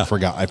 Yeah.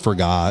 I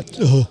forgot.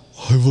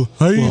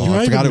 How you Well,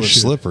 I forgot it was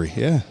shit? slippery.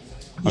 Yeah.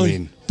 I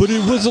mean, but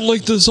it wasn't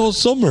like this all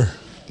summer.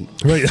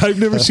 Right? I've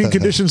never seen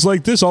conditions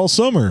like this all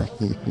summer.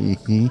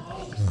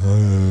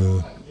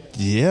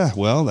 yeah.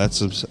 Well,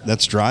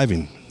 that's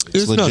driving.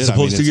 It's legit. not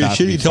supposed to it's get not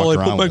to be shitty till I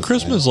fucked put around my with,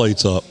 Christmas man.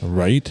 lights up.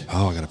 Right?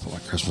 Oh, I gotta put my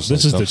Christmas This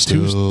lights is the up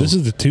still. This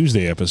is the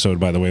Tuesday episode,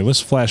 by the way.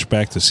 Let's flash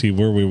back to see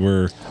where we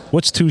were.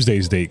 What's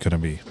Tuesday's date going to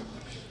be?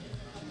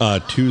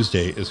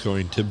 Tuesday is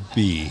going to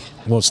be.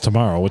 Well, it's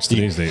tomorrow. What's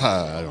today's date?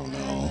 I don't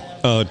know.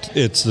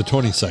 It's the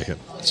 22nd.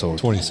 So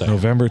 22nd.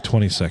 November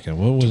 22nd.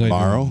 What was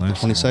Tomorrow, I the doing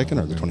last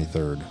 22nd or the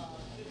 23rd?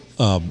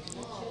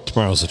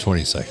 Tomorrow's the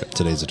 22nd.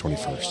 Today's the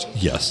 21st.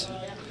 Yes.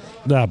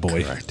 Ah,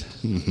 boy. Correct.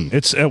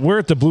 It's we're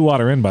at the Blue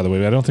Water Inn, by the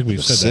way. I don't think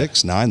we've said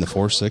 6-9, the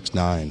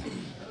 469.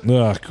 that.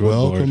 Oh, good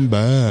Welcome Lord.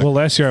 back, Well,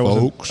 last year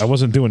folks. I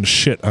wasn't doing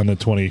shit on the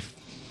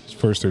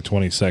 21st or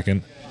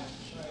 22nd.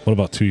 What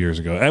about 2 years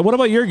ago? Hey, what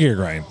about your gear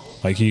grind?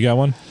 Like, you got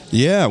one?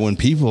 Yeah, when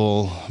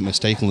people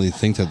mistakenly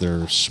think that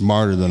they're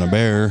smarter than a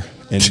bear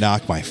and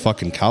knock my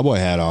fucking cowboy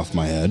hat off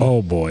my head.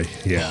 Oh boy,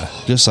 yeah.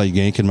 Just like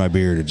yanking my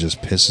beard, it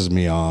just pisses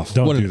me off.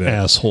 Don't What do an that.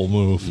 asshole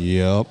move.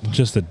 Yep.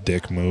 Just a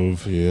dick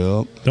move.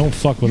 Yep. Don't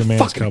fuck with a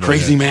man's Fucking cowboy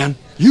crazy, hat. man.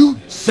 You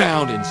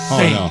sound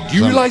insane. no. Do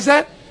you realize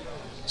that?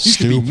 You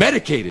should be Stupid.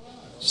 medicated.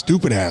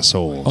 Stupid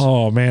assholes.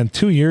 Oh man,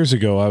 2 years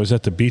ago I was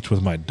at the beach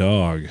with my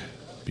dog.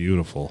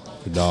 Beautiful.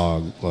 Your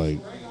dog, like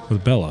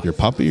With Bella. your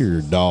puppy or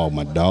your dog?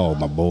 My dog,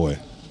 my boy.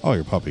 Oh,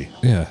 your puppy.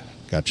 Yeah.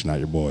 Gotcha, not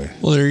your boy.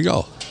 Well, there you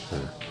go.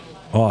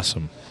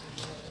 Awesome.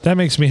 That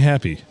makes me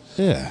happy.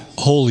 Yeah.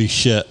 Holy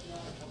shit.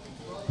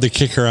 The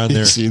kicker on there,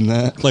 You seen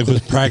that? like,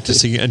 was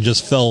practicing and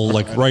just fell,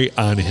 like, right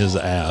on his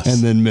ass.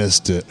 And then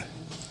missed it.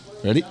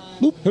 Ready?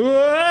 Boop.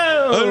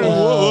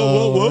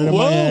 whoa, Right on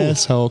my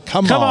asshole.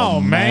 Come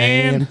on,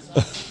 man.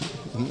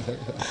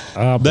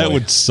 Ah, boy. That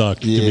would suck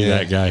to be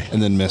that guy.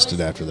 And then missed it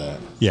after that.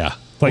 Yeah.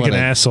 like What an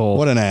a- asshole.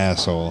 What an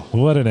asshole.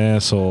 What an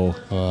asshole.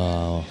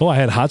 Wow. Oh, I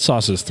had hot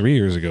sauces 3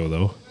 years ago,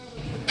 though.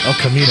 El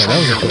Camino. That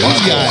was a good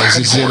Those guys,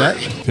 you see that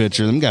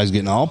picture? Them guys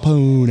getting all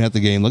poon at the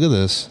game. Look at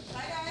this.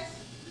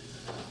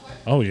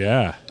 Oh,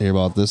 yeah. Hear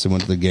about this? They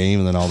went to the game,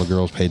 and then all the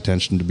girls paid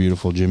attention to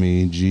beautiful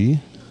Jimmy G.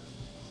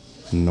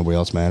 And nobody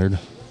else mattered.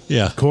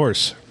 Yeah. Of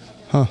course.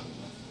 Huh.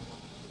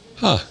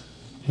 Look at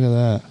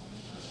that.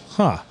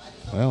 Huh.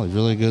 Well, he's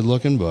really good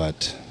looking,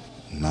 but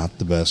not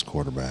the best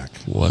quarterback.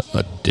 What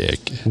a dick.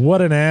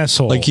 What an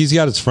asshole. Like, he's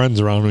got his friends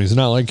around him. He's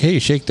not like, hey,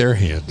 shake their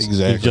hands.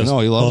 Exactly. He just, No,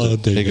 he loves "Oh,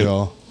 it. take Take it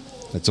all.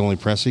 That's the only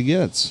press he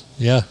gets.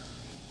 Yeah.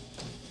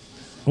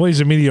 Well,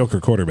 he's a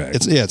mediocre quarterback.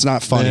 It's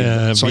not funny.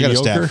 Yeah, so I got a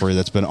mediocre. stat for you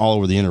that's been all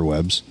over the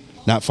interwebs.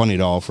 Not funny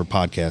at all for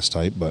podcast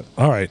type, but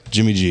All right.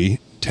 Jimmy G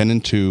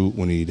 10-2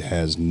 when he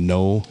has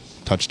no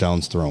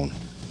touchdowns thrown.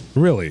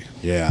 Really?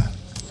 Yeah.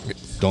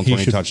 Don't He throw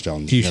any should,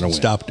 touchdowns. he You're gonna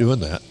should win. stop doing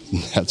that.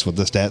 That's what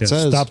the stat Yeah,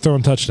 says. stop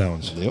throwing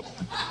touchdowns. Yep.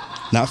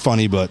 Not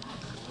funny, but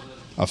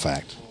a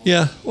fact.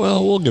 Yeah.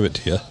 Well, we'll give it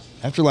to you.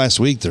 After last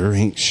week, there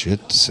ain't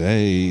shit to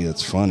say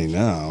that's funny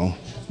now.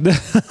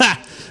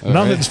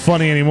 Nothing's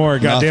funny anymore.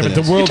 God damn it. The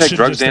Nothing. world Take should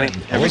drugs, just Danny?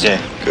 end. Every day.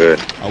 Good.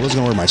 I was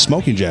going to wear my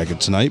smoking jacket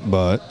tonight,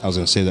 but I was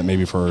going to say that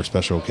maybe for a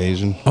special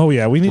occasion. Oh,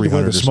 yeah. We need to wear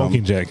 300 the or smoking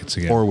something. jackets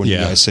again. Or when Yeah.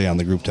 you guys say on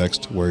the group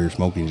text, wear your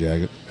smoking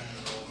jacket.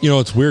 You know,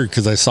 it's weird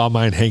because I saw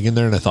mine hanging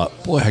there and I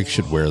thought, boy, I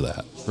should wear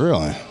that.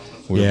 Really?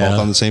 We were Yeah. both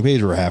on the same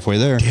page. We're halfway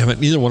there. Damn it.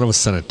 Neither one of us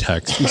sent a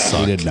text. We We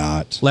suck. did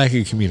not. Lack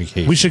of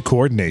communication. we should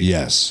coordinate.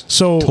 Yes.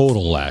 So,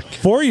 Total lack.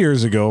 4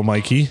 years ago,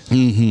 Mikey,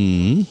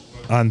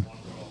 on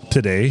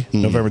today,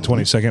 November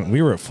 22nd,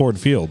 we were at Ford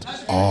Field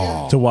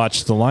to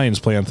watch the Lions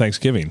play on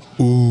Thanksgiving.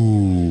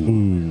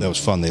 That was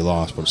fun. They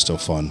lost, but it's still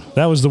fun.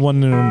 That was the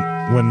one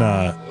when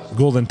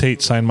Golden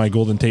Tate signed my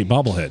Golden Tate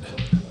bobblehead.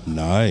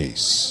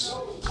 Nice.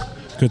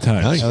 Good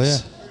times. Nice. Hell yeah.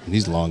 And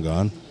he's long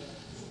gone.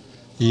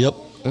 Yep.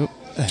 Oh,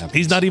 that happens.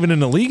 He's not even in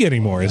the league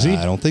anymore, is he?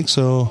 I don't think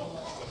so.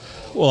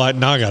 Well,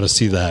 now I got to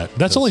see that.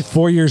 That's only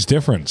 4 years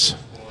difference.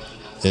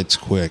 It's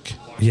quick.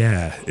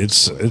 Yeah,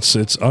 it's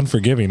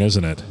unforgiving,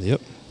 isn't it?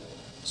 Yep.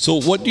 So,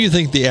 what do you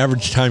think the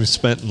average time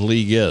spent in the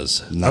league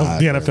is? Not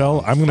The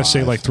NFL, I'm going to say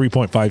five. like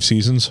 3.5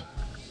 seasons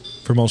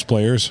for most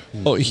players.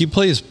 Oh, he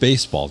plays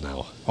baseball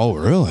now. Oh,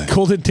 really?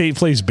 Golden Tate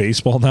plays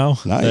baseball now.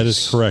 Nice. That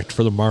is correct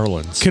for the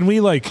Marlins. Can we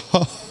like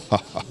what?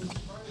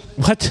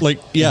 Like,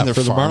 yeah, in their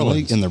for the farm Marlins.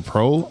 league, in their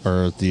pro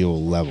or at the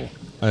old level?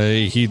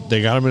 They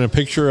got him in a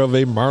picture of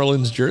a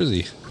Marlins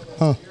jersey.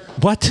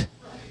 What?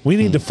 We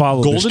need to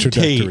follow this Golden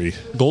trajectory.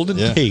 Tate, Golden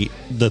Yeah. Tate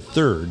the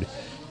third,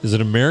 is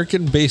an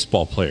American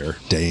baseball player,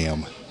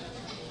 Damn.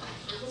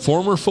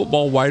 former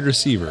football wide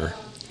receiver,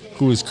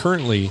 who is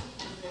currently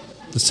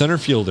the center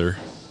fielder.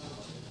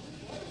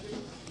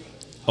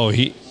 Oh,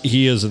 he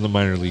is in the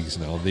minor leagues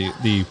now.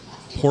 The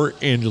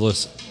Port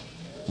Angeles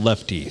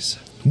Lefties.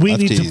 We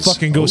need to Lefties.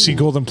 fucking go see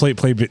Golden Tate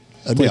play That'd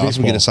be play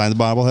awesome. We get to sign the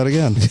bobblehead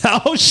again.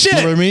 Oh shit!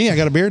 Remember me? I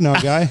got a beard now,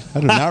 guy. I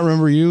do not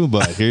remember you,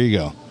 but here you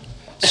go.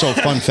 So,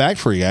 fun fact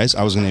for you guys: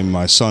 I was going to name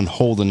my son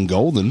Holden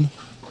Golden.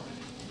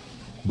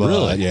 But,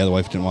 Really? Yeah, the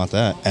wife didn't want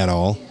that at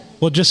all.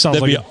 Well, it just sounds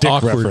That'd like be a dick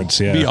awkward. reference.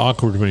 Yeah. Be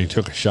awkward when he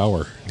took a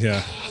shower.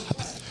 Yeah.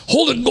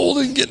 Holden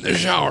Golden, get in the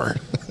shower.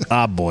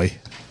 Ah boy.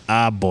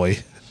 Ah boy.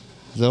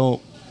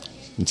 So,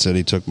 instead,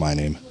 he took my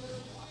name.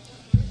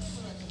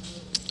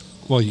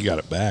 Well, you got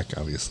it back,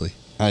 obviously.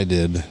 I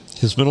did.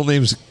 His middle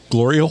name's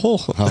Gloria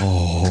Hole.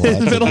 Oh, His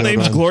middle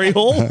name's Glory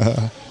Hole.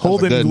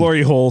 Holden good-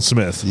 Glory Hole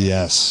Smith.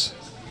 yes.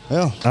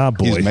 Well, Ah,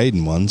 boy. he's made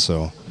in one,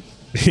 so.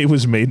 He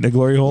was made in a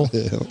glory hole.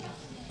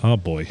 Oh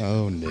boy.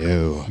 Oh,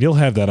 no. You'll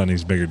have that on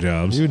these bigger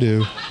jobs. You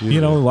do. You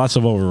know, lots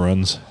of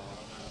overruns.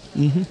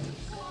 Mm-hmm.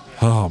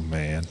 Oh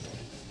man.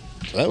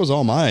 That was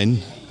all mine.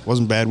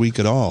 Wasn't a bad week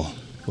at all. Wasn't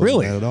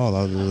Really? bad at all,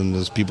 other than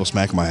just people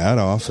smacking my hat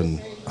off.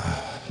 And,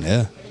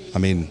 yeah. I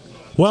mean,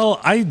 Well,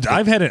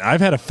 I've had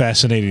a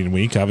fascinating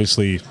week.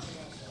 Obviously,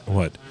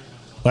 what?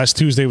 Last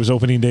Tuesday was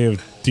opening day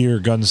of deer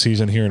gun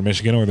season here in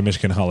Michigan, or the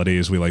Michigan holiday,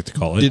 as we like to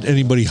call it. Did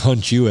anybody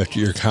hunt you after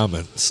your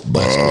comments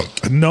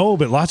last week? No,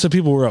 but lots of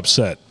people were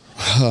upset.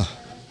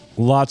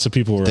 Lots of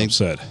people were think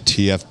upset.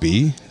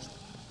 TFB?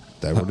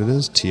 That what it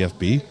is?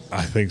 TFB?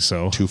 I think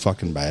so. Too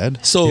fucking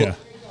bad? So Yeah.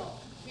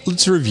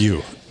 let's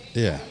review.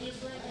 Yeah.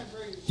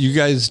 You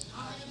guys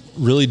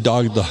really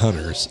dogged the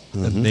hunters,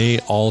 and they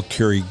all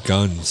carry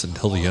guns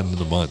until the end of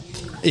the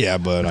month. Yeah,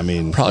 but I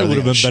mean, Probably are they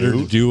would have been gonna better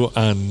to shoot? do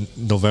on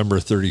November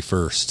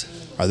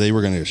 31st. Are they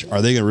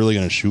really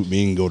going to shoot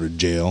me and go to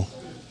jail?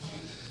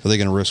 Are they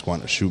going to risk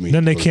wanting to shoot me? Then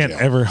and they go to can't jail?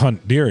 ever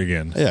hunt deer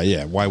again. Yeah,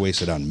 yeah. Why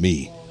waste it on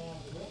me?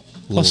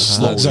 Plus,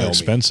 slugs Lowly are old me.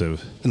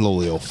 expensive. And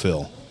lowly old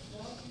Phil.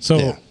 So,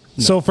 Yeah.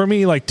 so for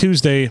me, like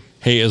Tuesday,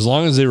 Hey, as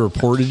long as they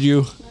reported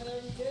you,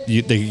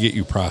 they could get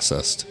you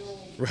processed.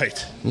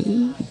 right?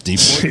 Deport.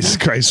 Jesus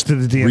Christ, to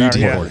the DNR.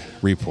 Yeah.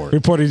 Report.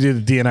 Reported to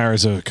the DNR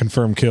as a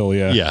confirmed kill.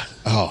 Yeah, Yeah.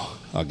 Oh,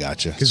 I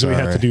gotcha. because we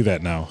have to do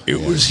that now. It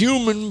was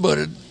human, but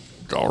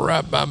it's all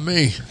right by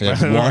me.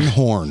 Yeah, one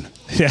horn.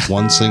 Yeah.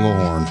 One single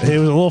horn. It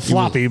was a little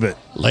floppy, but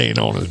Laying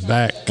on his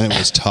back. And it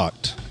was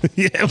tucked.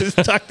 yeah, it was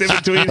tucked in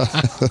between.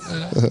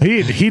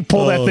 He'd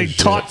pull that thing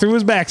taut through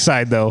his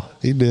backside, though.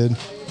 He did.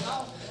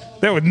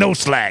 There was no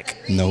slack.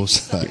 No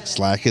slack.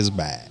 Slack his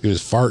back. He was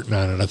farting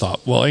on it. I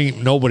thought, well,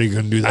 ain't nobody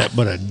going to do that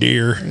but a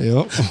deer.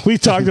 Yep. We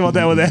talked about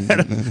that with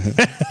Adam.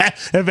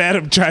 If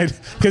Adam tried,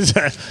 because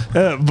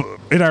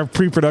in our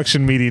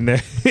pre-production meeting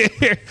there,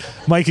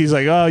 Mikey's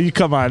like, "Oh, you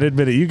come on,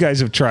 admit it. You guys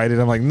have tried it."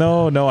 I'm like,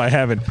 "No, I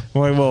haven't."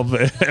 I'm like, "Well,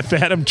 if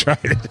Adam tried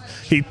it,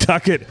 he'd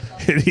tuck it,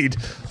 and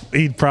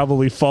he'd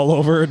probably fall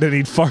over, and then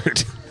he'd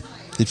fart."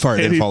 He'd fart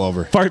and fall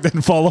over. Fart,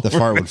 then fall over. The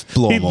fart would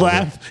blow he'd him over.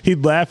 laugh.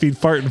 He'd laugh. He'd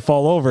fart and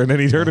fall over, and then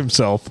he'd hurt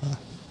himself.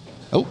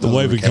 Oh, The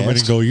wife would come in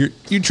and go, you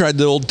tried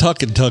the old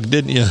tuck and tug,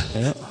 didn't you?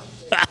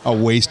 A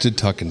wasted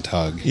tuck and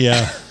tug.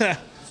 Yeah.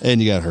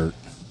 And you got hurt.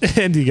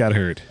 And he got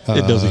hurt.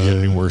 It doesn't get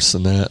any worse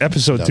than that.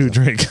 Episode 2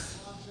 drink.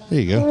 There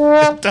you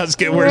go. It does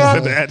get worse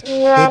than that.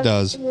 It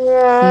does.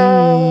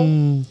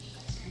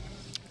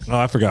 Oh,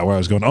 I forgot where I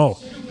was going. Oh,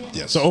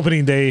 Yes. so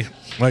opening day,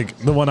 like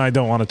the one I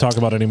don't want to talk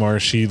about anymore.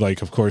 She,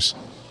 like, of course,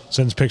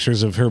 sends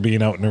pictures of her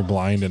being out in her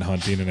blind and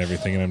hunting and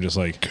everything, and I'm just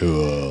like,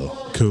 Cool.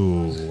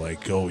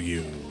 like, go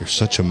you. You're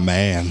such a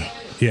man.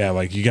 Yeah,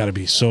 like you got to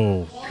be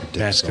so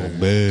masculine,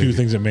 big. do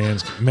things that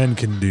men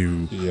can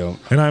do. Yep.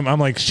 And I'm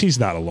like, she's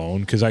not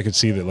alone, because I could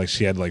see that, like,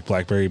 she had like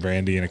blackberry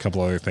brandy and a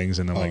couple other things,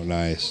 and I'm Oh, like,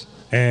 nice.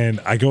 and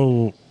I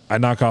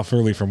knock off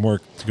early from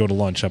work to go to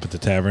lunch up at the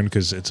tavern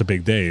because it's a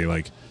big day,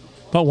 like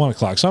about 1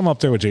 o'clock. So I'm up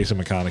there with Jason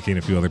McConaughey and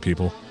a few other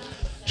people.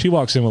 She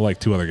walks in with like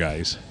 2 other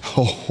guys.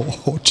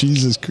 Oh,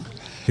 Jesus.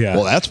 Yeah.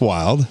 Well, that's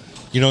wild.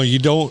 You know, you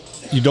don't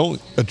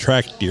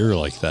attract deer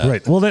like that.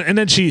 Right. Well,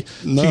 then she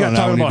No, got now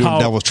talking when you about do how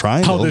Devil's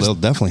Triangle, they'll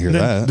definitely hear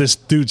then that. This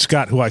dude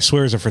Scott, who I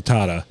swear is a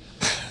frittata,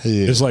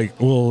 Yeah. is like,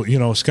 well, you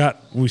know,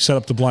 Scott, we set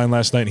up the blind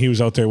last night, and he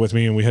was out there with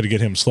me, and we had to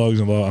get him slugs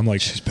and blah. I'm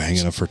like, She's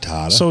banging a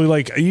frittata. so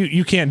like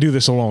you can't do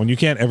this alone. You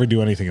can't ever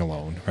do anything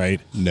alone, right?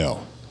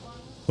 No.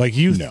 Like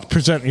you No.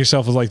 present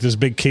yourself as like this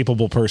big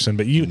capable person,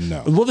 but you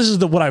No. well, this is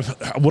what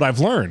I've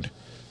learned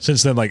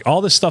since then. Like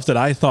all this stuff that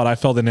I thought I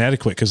felt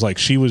inadequate because like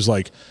she was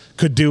like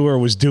could do or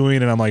was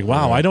doing, and I'm like,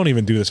 wow, I don't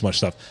even do this much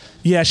stuff.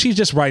 Yeah, she's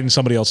just riding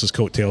somebody else's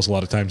coattails a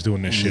lot of times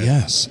doing this shit.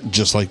 Yes.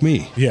 Just like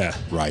me. Yeah.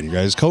 Riding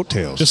your guys'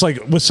 coattails. Just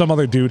like with some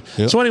other dude.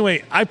 Yep. So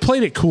anyway, I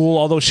played it cool,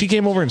 although she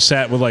came over and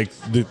sat with like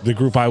the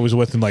group I was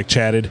with and like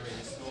chatted.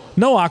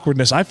 No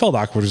awkwardness. I felt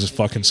awkward as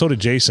fuck, and so did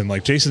Jason.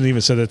 Like Jason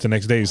even said that the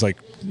next day. He's like,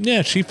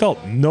 "Yeah, she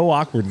felt no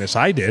awkwardness.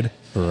 I did.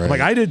 Right.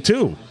 Like I did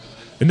too."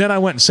 And then I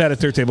went and sat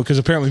at their table because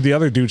apparently the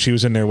other dude she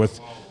was in there with,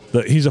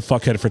 he's a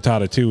fuckhead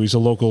frittata too. He's a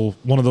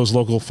one of those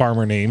local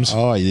farmer names,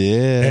 oh,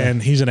 yeah.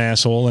 and he's an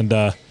asshole.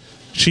 And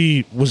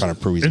she was, Trying to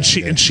prove he's and not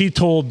she gay. and she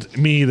told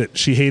me that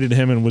she hated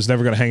him and was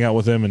never going to hang out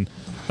with him, and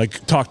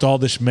like talked all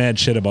this mad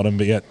shit about him.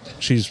 But yet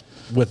she's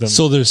with him.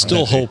 So there's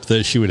still hope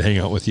that she would hang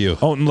out with you.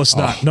 Oh, and let's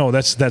not. No,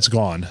 that's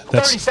gone.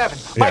 That's 37.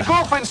 yeah. My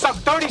girlfriend sucked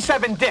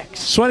 37 dicks.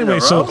 So anyway,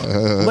 so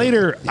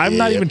later, I'm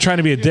not even trying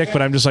to be a dick,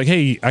 but I'm just like,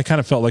 hey, I kind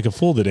of felt like a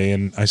fool today,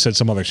 and I said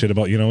some other shit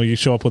about, you know, you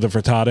show up with a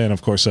frittata and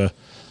of course a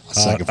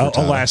Second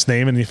frittata. last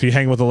name, and if you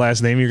hang with a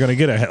last name, you're going to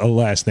get a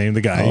last name, the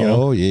guy, you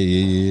know. Oh,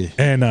 yeah.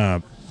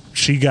 And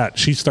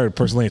she started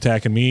personally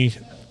attacking me,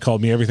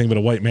 called me everything but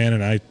a white man,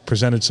 and I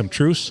presented some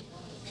truce.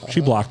 She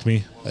blocked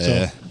me.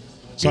 Yeah.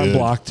 So I'm Good.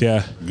 blocked,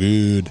 yeah.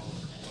 Good.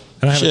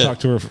 And I haven't Shit.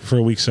 talked to her for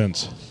a week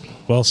since.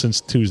 Well,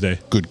 since Tuesday.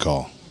 Good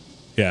call.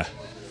 Yeah.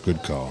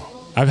 Good call.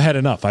 I've had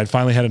enough. I'd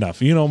finally had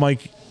enough. You know,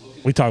 Mike,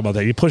 we talk about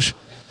that. You push,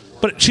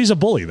 but she's a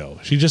bully, though.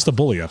 She's just a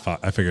bully, I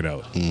figured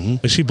out. Mm-hmm.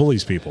 Like, she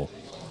bullies people.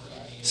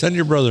 Send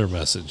your brother a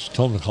message.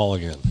 Tell him to call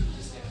again.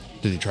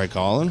 Did he try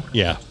calling?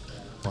 Yeah.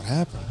 What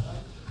happened?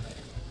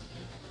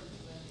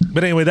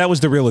 But anyway, that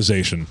was the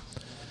realization.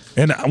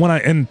 And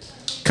and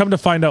come to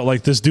find out,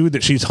 like, this dude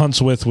that she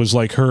hunts with was,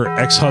 like, her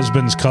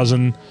ex-husband's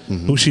cousin,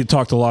 who she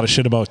talked a lot of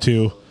shit about,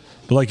 too.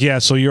 But, like, yeah,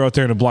 so you're out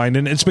there in a blind,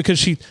 and it's because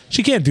she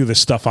can't do this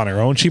stuff on her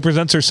own. She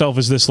presents herself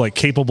as this, like,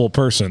 capable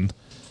person.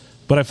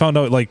 But I found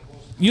out, like,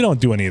 you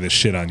don't do any of this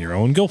shit on your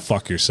own. Go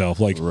fuck yourself.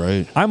 Like,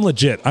 Right. I'm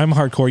legit. I'm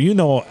hardcore. You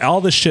know,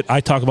 all this shit I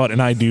talk about and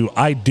I do,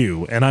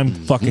 and I'm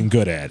fucking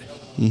good at.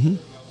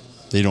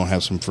 They don't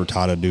have some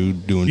frittata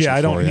dude doing shit Yeah,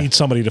 I don't for you. need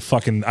somebody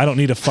to I don't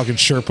need a fucking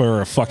Sherpa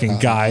or a fucking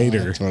guide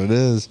or. That's what it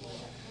is.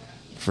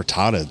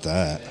 Frittata at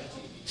that.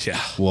 Yeah.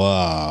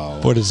 Wow.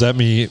 Boy, does that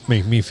make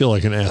me feel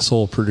like an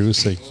asshole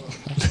producing?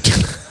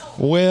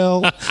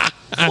 Well,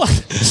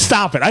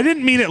 Stop it. I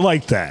didn't mean it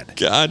like that.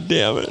 God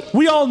damn it.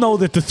 We all know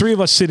that the three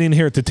of us sitting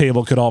here at the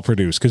table could all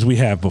produce because we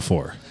have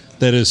before.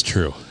 That is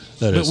true.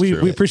 That But is we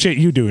true. appreciate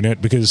you doing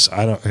it because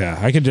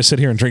I can just sit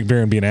here and drink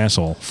beer and be an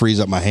asshole. frees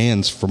up my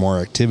hands for more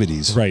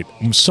activities. Right.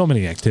 So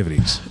many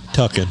activities.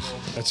 Tucking.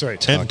 That's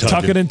right. And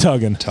Tucking and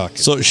tugging. Tuck.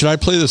 So should I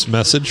play this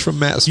message from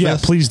Matt Smith? Yeah,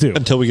 please do.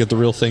 Until we get the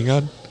real thing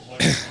on.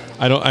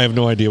 I have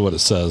no idea what it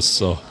says.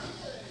 So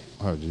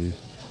Oh, geez.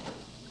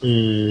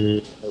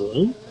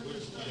 Hello?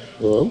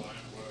 Hello?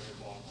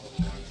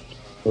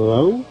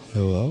 Hello?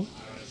 Hello?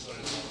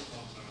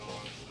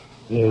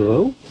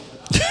 Hello?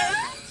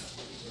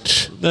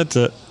 that's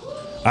it.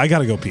 I got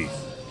to go pee.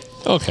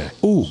 Okay.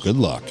 Ooh, good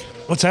luck.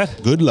 What's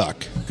that? Good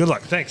luck. Good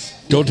luck. Thanks.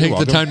 Don't take the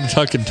welcome. time to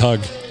tuck and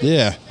tug.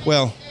 Yeah.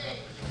 Well,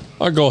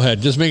 Or go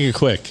ahead. Just make it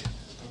quick.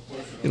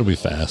 It'll be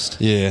fast.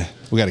 yeah.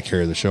 We got to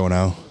carry the show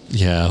now.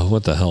 Yeah.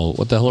 What the hell?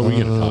 What the hell are we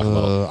going to talk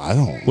about? I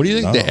don't. What do you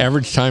think know. the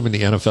average time in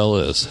the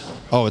NFL is?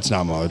 Oh, it's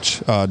not much.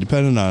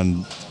 Depending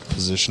on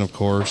position, of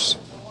course.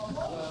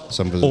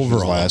 Some positions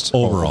Overall. last.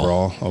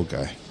 Overall.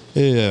 Okay.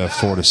 Yeah,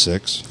 4 to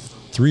 6.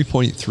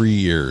 3.3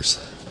 years.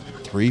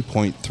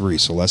 3.3,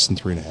 so less than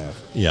 3.5.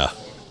 Yeah.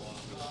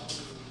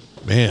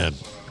 Man.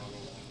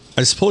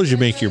 I suppose you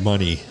make your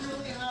money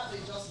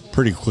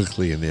pretty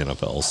quickly in the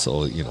NFL,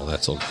 so,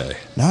 that's okay.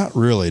 Not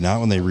really. Not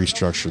when they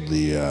restructured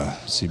the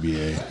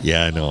CBA.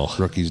 Yeah, I know.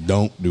 Rookies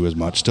don't do as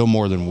much. Still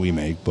more than we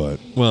make, but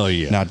Well,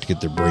 yeah. not to get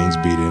their brains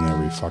beat in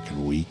every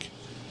fucking week.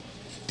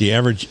 The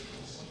average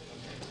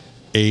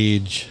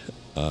age,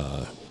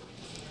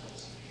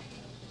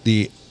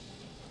 the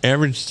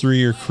average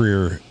 3-year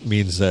career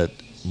means that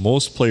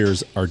most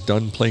players are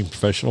done playing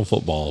professional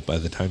football by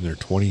the time they're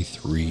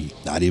 23.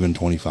 Not even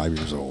 25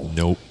 years old.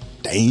 Nope.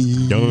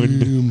 Damn.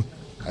 Done.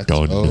 That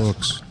Done.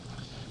 sucks.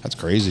 That's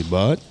crazy,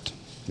 but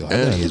you'll have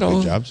that in these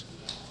big jobs.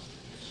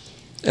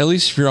 At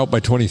least if you're out by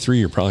 23,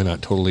 you're probably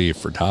not totally a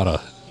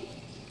frittata.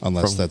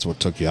 Unless that's what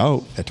took you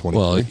out at 23.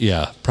 Well,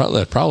 yeah,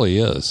 that probably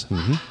is.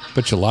 Mm-hmm.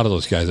 Bet you a lot of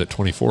those guys at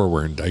 24 are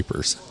wearing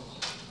diapers.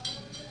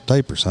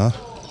 Diapers, huh?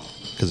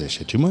 Because they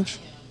shit too much?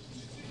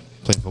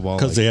 Playing football?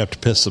 Because they have to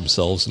piss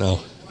themselves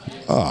now.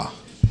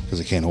 Because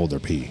they can't hold their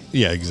pee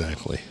Yeah,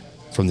 exactly.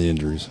 from the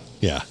injuries.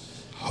 Yeah.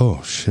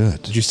 Oh,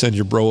 shit. Did you send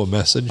your bro a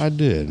message? I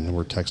did, and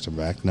we're texting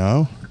back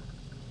now.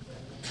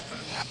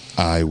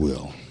 I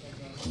will.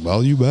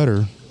 Well, you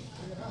better.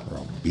 Or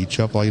I'll beat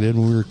you up like I did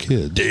when we were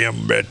kids.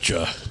 Damn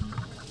betcha.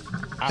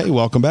 Hey,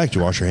 welcome back. Did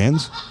you wash your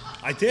hands?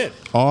 I did.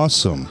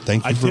 Awesome.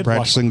 Thank I you for did wash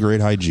practicing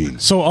great hygiene.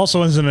 So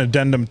also as an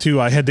addendum too,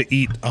 I had to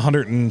eat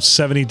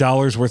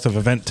 $170 worth of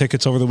event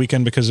tickets over the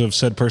weekend because of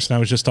said person I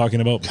was just talking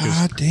about.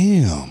 God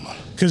damn.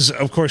 Because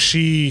of course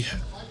we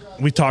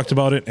talked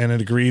about it and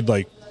it agreed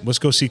like let's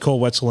go see Cole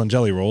Wetzel and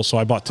Jelly Roll. So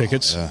I bought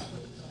tickets. Yeah.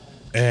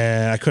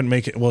 And I couldn't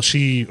make it. Well,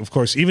 she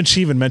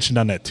even mentioned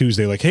on that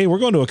Tuesday, like, hey, we're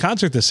going to a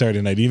concert this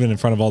Saturday night, even in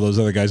front of all those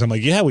other guys. I'm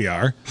like, yeah, we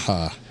are.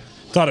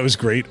 Thought it was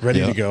great, ready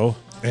Yeah. to go.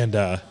 And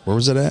Where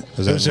was it at? it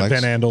was at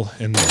Van Andel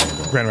in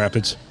Grand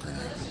Rapids.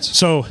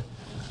 So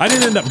I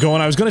didn't end up going.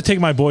 I was going to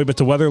take my boy, but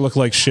the weather looked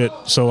like shit,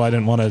 so I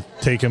didn't want to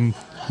take him.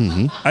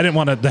 Mm-hmm. I didn't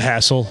want the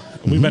hassle.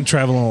 We've been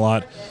traveling a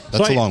lot.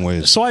 That's a long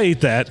ways. So I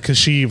ate that because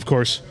she, of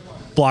course,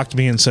 blocked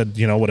me and said,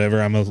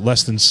 whatever, I'm a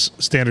less than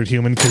standard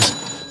human. Because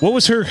what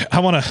was her?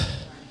 I want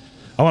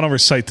to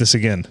recite this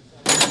again.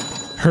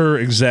 Her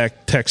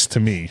exact text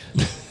to me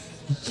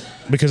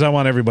because I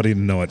want everybody to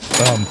know it.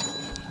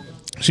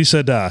 She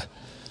said,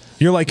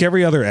 "You're like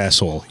every other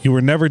asshole. You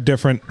were never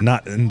different,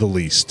 not in the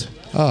least."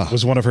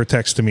 Was one of her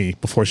texts to me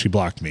before she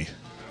blocked me.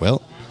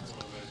 Well,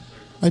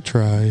 I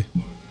try.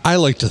 I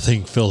like to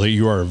think, Phil, that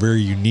you are a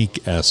very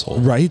unique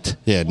asshole. Right?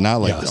 Yeah, not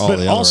like Yes. all But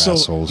the other also,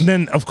 assholes.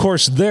 then, of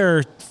course,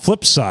 their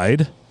flip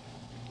side,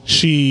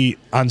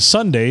 on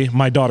Sunday,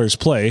 my daughter's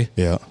play,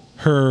 Yeah.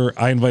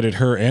 I invited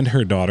her and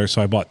her daughter,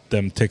 so I bought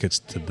them tickets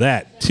to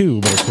that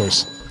too, but of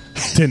course,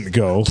 didn't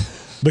go.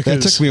 That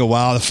Because took me a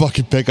while to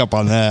fucking pick up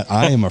on that.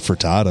 I am a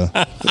frittata.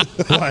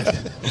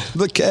 What?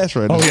 The cash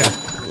right now. Oh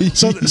yeah.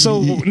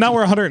 So now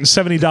we're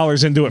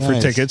 $170 into it for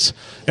Nice. tickets,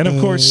 and of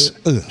course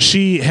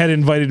she had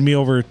invited me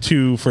over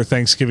for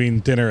Thanksgiving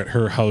dinner at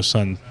her house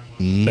on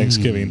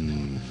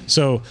Thanksgiving.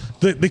 So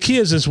the key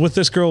is with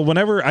this girl.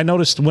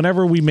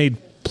 Whenever we made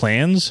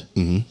plans,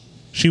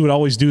 she would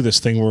always do this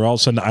thing where all of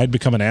a sudden I'd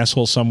become an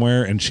asshole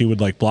somewhere, and she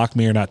would like block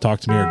me or not talk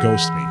to me or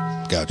ghost me.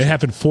 Gotcha. It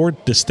happened 4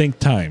 distinct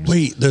times.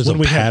 Wait, there's when a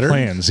we pattern? had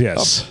plans.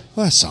 Yes.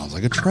 Well, that sounds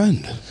like a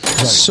trend.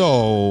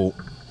 So,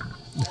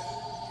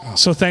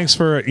 So thanks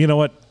for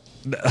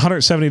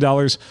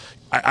 $170.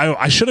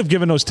 I should have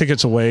given those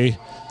tickets away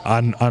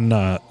on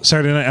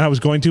Saturday night, and I was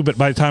going to, but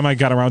by the time I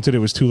got around to it, it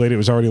was too late. It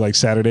was already like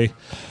Saturday.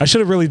 I should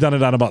have really done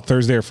it on about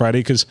Thursday or Friday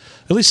because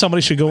at least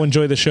somebody should go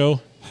enjoy the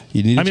show.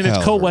 you need to I mean, tell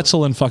it's Cole her.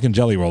 Wetzel and fucking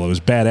Jelly Roll. It was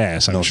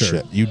badass. I'm No sure.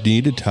 shit. You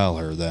need to tell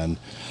her then.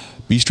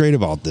 Be straight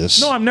about this.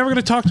 No, I'm never going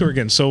to talk to her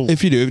again. So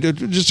If you do,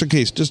 just in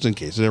case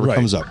it ever Right.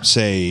 comes up,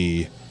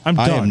 say, I'm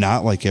I done. am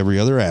not like every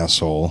other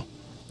asshole.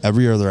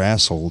 every other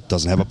asshole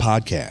doesn't have a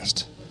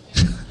podcast.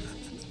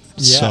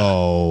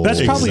 So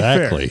That's probably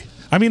Exactly. fair.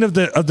 I mean, of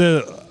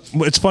the,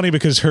 it's funny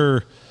because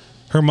her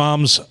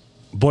mom's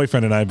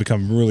boyfriend and I have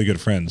become really good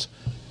friends,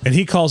 and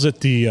he calls it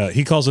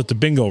the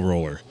bingo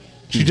roller.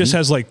 She just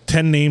has like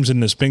 10 names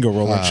in this bingo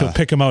roller. And she'll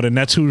pick them out, and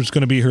that's who's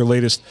going to be her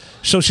latest.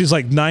 So she's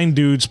like 9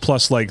 dudes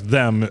plus like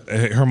them,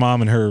 her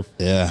mom and her,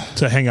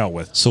 to hang out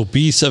with. So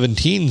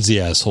B17's the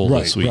asshole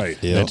this week.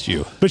 Right. Yep. That's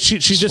you. But she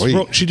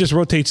just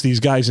rotates these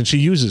guys, and she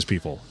uses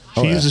people.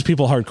 She uses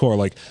people hardcore.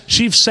 Like,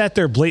 she sat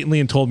there blatantly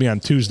and told me on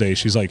Tuesday,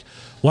 she's like,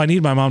 well, I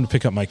need my mom to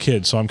pick up my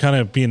kids, so I'm kind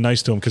of being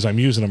nice to him because I'm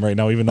using them right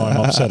now, even though I'm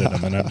upset at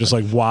him. And I'm just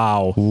like,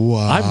 wow.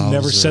 I've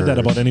never said that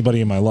about anybody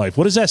in my life.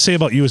 What does that say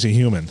about you as a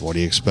human? what do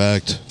you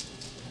expect?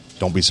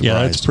 Don't be surprised.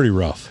 Yeah, that's pretty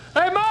rough.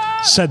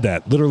 Said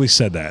that. Literally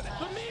said that.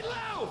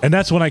 And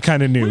that's when I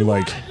kind of knew,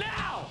 like,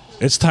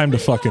 it's time to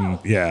fucking,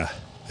 Yeah.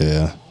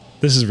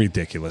 this is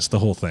ridiculous, the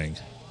whole thing.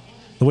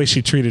 The way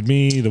she treated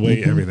me, the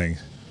way everything.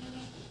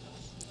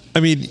 I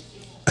mean,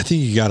 I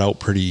think you got out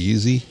pretty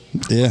easy.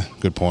 Yeah.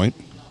 Good point.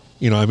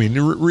 You know, I mean,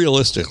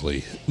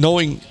 realistically,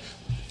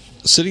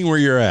 sitting where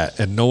you're at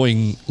and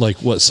knowing like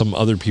what some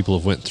other people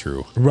have went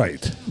through,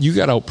 Right. you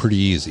got out pretty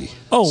easy.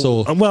 Oh,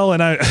 so well,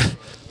 and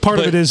part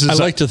of it is I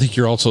like to think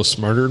you're also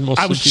smarter than most.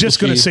 I of was the people just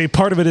going to she- say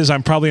part of it is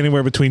I'm probably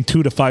anywhere between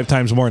 2 to 5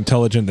 times more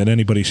intelligent than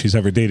anybody she's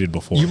ever dated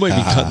before. you might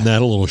be cutting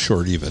that a little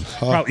short, even.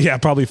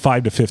 Probably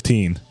 5 to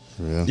 15.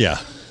 Yeah.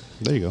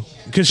 There you go.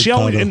 Because she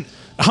always. And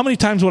how many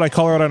times would I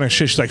call her out on her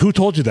shit? She's like, "Who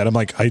told you that?" I'm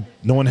like,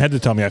 no one had to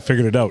tell me. I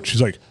figured it out."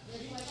 She's like,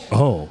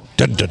 "Oh,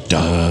 Dun, dun,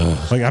 dun.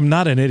 like I'm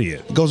not an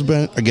idiot." It goes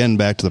back to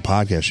the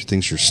podcast. She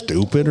thinks you're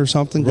stupid or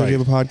something because you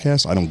have a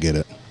podcast. I don't get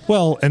it.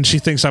 Well, and she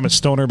thinks I'm a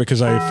stoner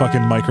because I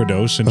fucking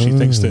microdose, and she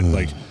thinks that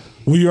like.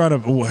 Well, you're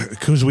on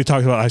because we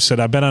talked about. I said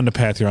I've been on the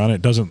path you're on.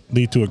 It doesn't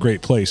lead to a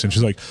great place, and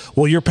she's like,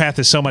 "Well, your path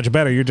is so much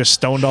better. You're just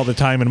stoned all the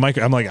time." And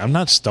I'm like, "I'm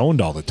not stoned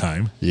all the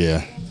time."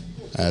 Yeah.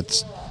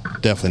 That's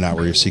definitely not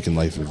where you're seeking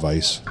life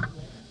advice.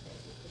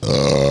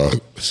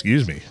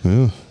 Excuse me.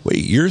 Wait,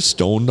 you're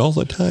stoned all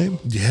the time?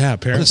 Yeah,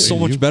 apparently. That's so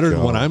much better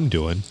than what I'm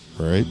doing.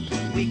 Right?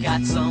 We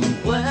got some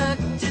work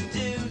to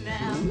do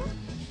now.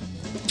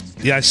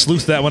 Yeah, I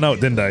sleuthed that one out,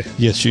 didn't I?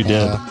 Yes, you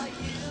did.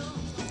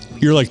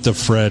 You're like the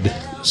Fred.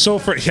 So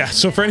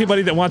for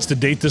anybody that wants to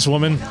date this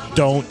woman,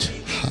 don't.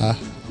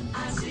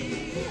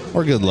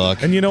 Or good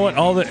luck. And you know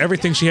what?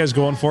 Everything she has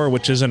going for her,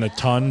 which isn't a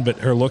ton, but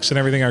her looks and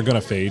everything are going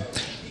to fade.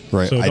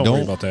 Right. So don't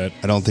worry about that.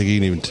 I don't think you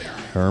can even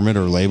term it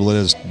or label it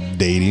as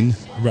dating.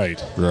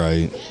 Right.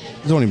 Right.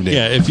 Don't even date.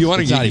 Yeah, if you want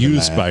to It's not get even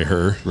used that. by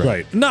her.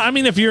 Right. No, I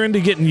mean, if you're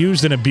into getting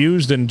used and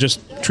abused and just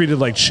treated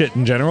like shit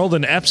in general,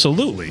 then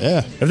absolutely. Yeah.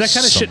 If that kind of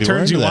Some shit people are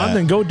turns into you on, that.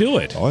 then go do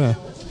it. Oh, yeah.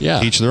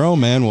 Yeah. Each their own,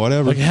 man.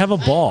 Whatever. Like, have a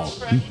ball.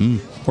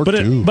 Or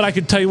two. But I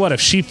can tell you what, if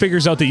she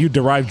figures out that you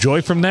derive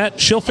joy from that,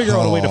 she'll figure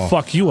out a way to Oh.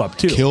 fuck you up,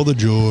 too. Kill the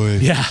joy.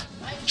 Yeah.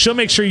 She'll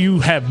make sure you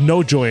have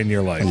no joy in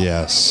your life.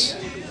 Yes.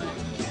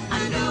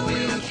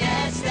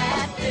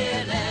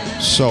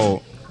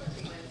 So,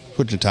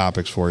 switching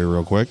topics for you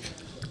real quick.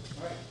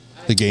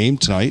 The game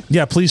tonight.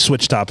 Yeah, please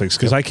switch topics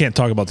because I can't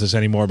talk about this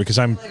anymore because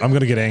I'm going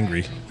to get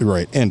angry.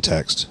 Right. And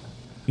text.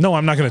 No,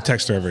 I'm not going to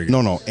text her ever again.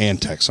 No.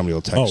 And text. Somebody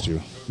will text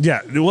you.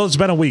 Yeah. Well, it's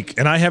been a week,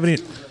 and I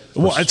haven't.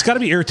 Well, it's got to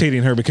be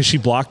irritating her because she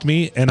blocked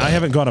me, and I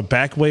haven't gone a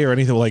back way or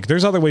anything. Like,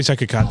 there's other ways I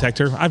could contact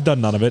her. I've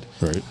done none of it.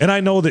 Right. And I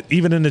know that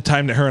even in the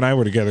time that her and I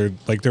were together,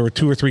 like there were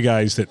 2 or 3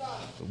 guys that,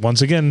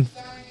 once again,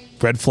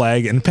 red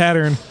flag and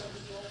pattern.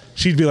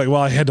 She'd be like, "Well,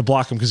 I had to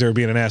block them because they were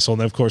being an asshole," and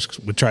then, of course,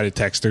 would try to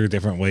text her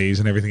different ways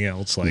and everything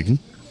else. Like,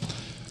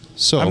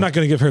 So, I'm not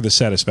going to give her the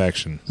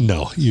satisfaction.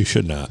 No, you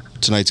should not.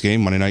 tonight's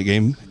game, Monday night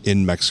game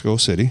in Mexico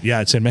City.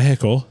 Yeah, it's in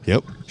Mexico.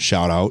 Yep.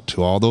 Shout out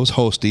to all those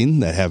hosting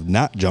that have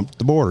not jumped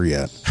the border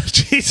yet.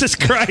 Jesus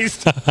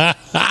Christ.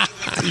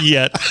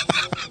 Yet.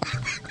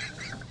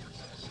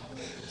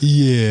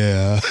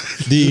 Yeah.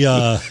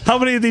 The How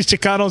many of these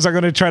Chicanos are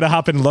going to try to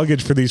hop in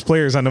luggage for these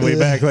players on the way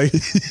back? Like,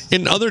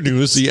 in other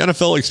news, the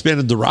NFL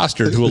expanded the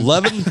roster to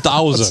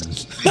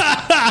 11,000.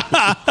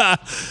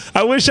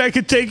 I wish I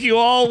could take you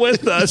all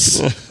with us.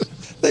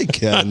 They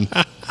can.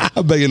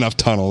 A big enough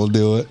tunnel to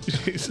do it.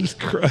 Jesus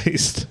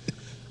Christ.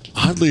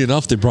 Oddly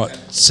enough, they brought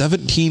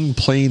 17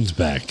 planes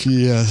back.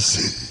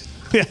 Yes.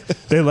 Yeah,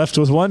 they left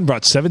with 1,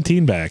 brought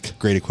 17 back.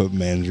 Great equipment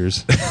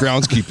managers.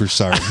 Groundskeepers,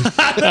 sorry.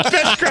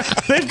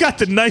 They've got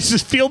the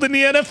nicest field in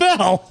the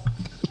NFL.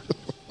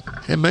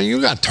 Hey, man,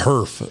 you got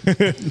turf.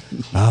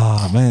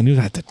 Oh, man, you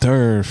got the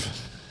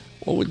turf.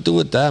 What we do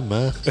with that,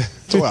 man?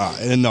 So,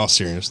 in all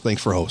seriousness,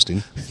 thanks for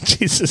hosting.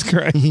 Jesus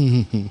Christ.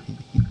 We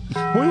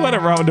went a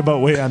roundabout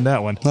way on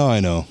that one. Oh,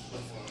 I know.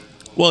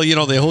 Well, you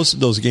know, they hosted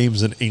those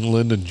games in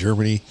England and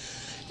Germany.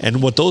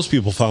 And what those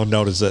people found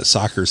out is that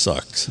soccer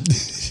sucks.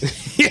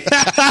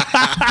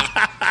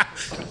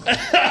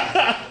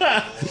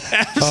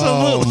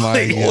 Oh,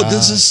 my Oh, God.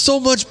 this is so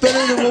much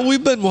better than what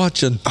we've been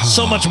watching.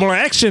 So much more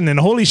action, and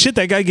holy shit,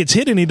 that guy gets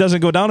hit and he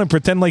doesn't go down and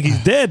pretend like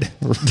he's dead.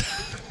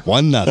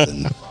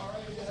 1-0.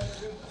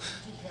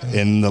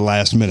 In the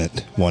last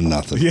minute,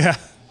 1-0. Yeah.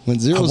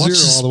 Went I 0-0 watched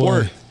the all the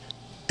way. sport,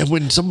 And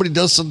when somebody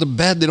does something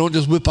bad, they don't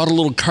just whip out a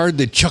little card;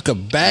 they chuck a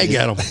bag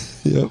at them.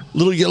 Yep.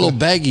 Little yellow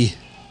baggie.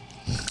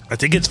 I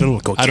think it's filled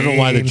with cocaine. I don't know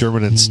why the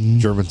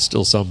Germans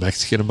still sound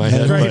Mexican in my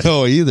head, I but, don't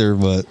know either,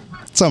 but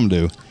some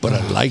do. but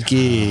I like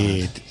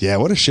it. Yeah,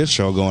 what a shit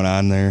show going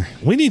on there.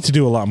 We need to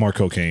do a lot more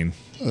cocaine.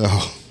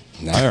 Oh,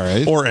 all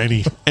right. Or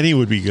any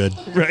would be good.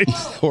 Right.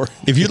 Or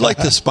If you'd like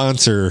to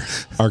sponsor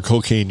our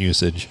cocaine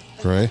usage,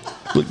 right.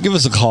 give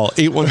us a call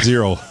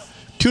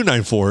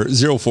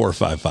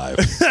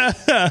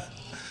 810-294-0455.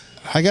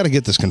 I got to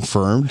get this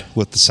confirmed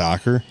with the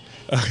soccer.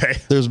 Okay.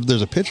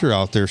 There's a picture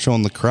out there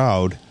showing the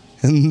crowd,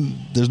 and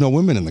there's no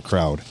women in the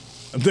crowd.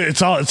 It's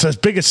the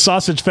biggest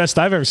sausage fest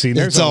I've ever seen.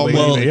 It's all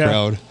men in the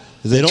crowd.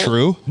 Is that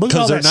true? Look at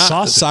all Because they're that not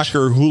sausage.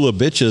 soccer hula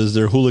bitches,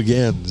 they're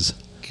hooligans.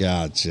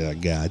 Gotcha.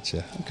 Okay. I just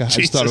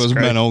Jesus thought it was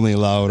Christ. men only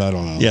allowed. I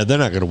don't know. Yeah, they're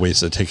not going to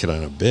waste a ticket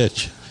on a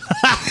bitch.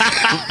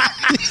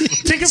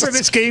 Ticket for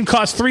this game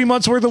costs 3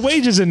 months worth of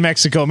wages in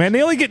Mexico, man.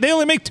 They only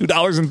make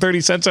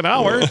 $2.30 an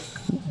hour.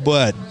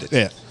 But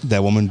yeah,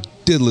 that woman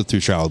did live through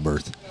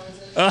childbirth.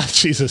 Oh,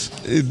 Jesus.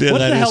 Yeah, What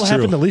that the is hell true.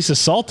 happened to Lisa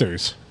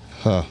Salters?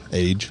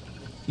 Age.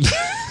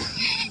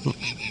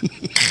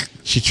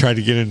 She tried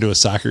to get into a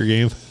soccer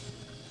game.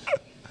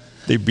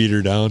 They beat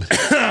her down.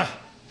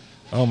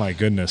 Oh, my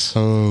goodness.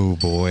 Oh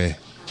boy.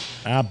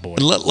 Ah, boy.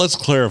 Let's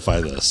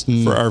clarify this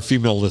for our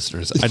female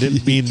listeners. I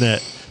didn't mean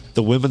that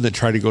the women that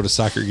try to go to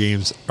soccer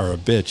games are a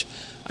bitch.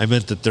 I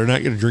meant that they're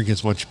not going to drink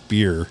as much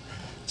beer,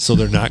 so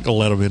they're not going to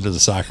let them into the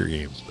soccer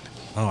game.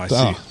 Oh, I see.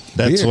 Oh,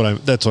 That's beer. what I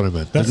meant. That's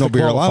no the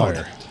beer allowed.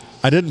 qualifier.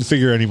 I didn't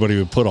figure anybody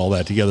would put all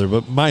that together,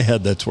 but my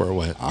head, that's where it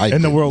went.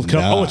 And the World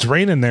Cup. Nah. Oh, it's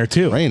raining there,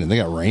 too. raining. They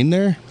got rain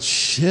there.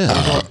 Shit.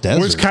 Desert.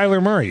 Where's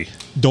Kyler Murray?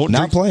 Don't Not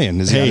drink- playing.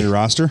 Is he on Hey, your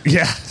roster?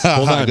 Yeah.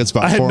 Hold on. Good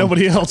spot I had for him.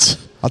 nobody else.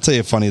 I'll tell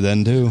you funny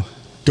then too.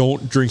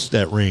 Don't drink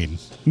that rain.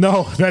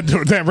 No,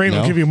 that rain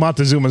will No? give you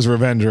Montezuma's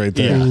revenge right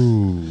there.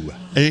 Yeah.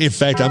 In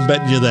fact, I'm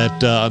betting you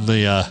that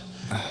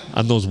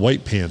on those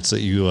white pants that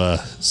you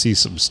see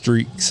some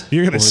streaks.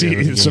 You're going to Or see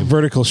the some game.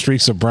 vertical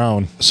streaks of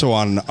brown. So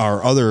on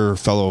our other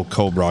fellow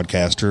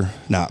co-broadcaster,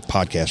 not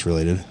podcast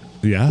related,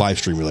 Yeah. live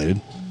stream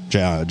related,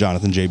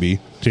 Jonathan JB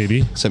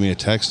JB. sent me a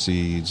text.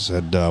 He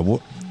said,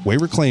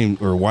 "Waiver claim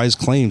or wise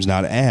claims,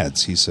 not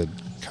ads." He said,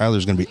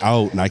 "Kyler's going to be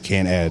out, and I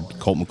can't add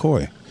Colt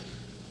McCoy."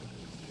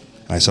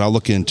 I said, "I'll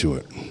look into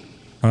it."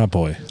 Oh,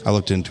 boy. I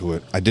looked into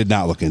it. I did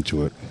not look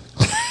into it.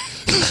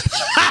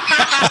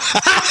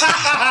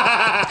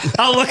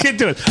 I'll look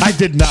into it. I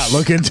did not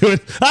look into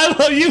it. I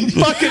love you,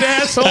 fucking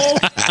asshole.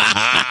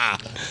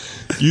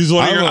 Use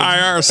one of I your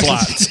will- IR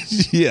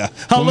slots. Yeah,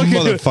 I'll look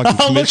into it. motherfucking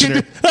I'll look commissioner.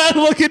 into it.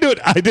 I'll look into it.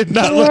 I did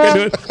not look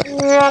into it.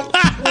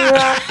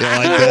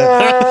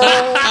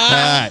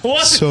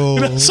 What? So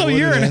what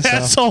you're an an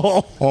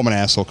asshole. Oh, I'm an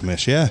asshole,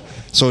 commish. Yeah.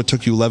 So it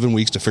took you 11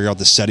 weeks to figure out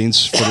the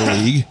settings for the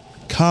league.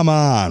 Come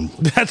on.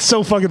 That's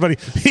so fucking funny.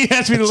 He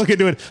asked me to look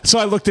into it, so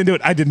I looked into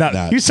it. I did not.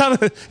 Not. You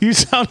sounded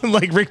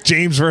like Rick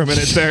James for a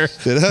minute there.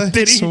 Did I?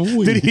 Did he? So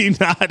weird. Did he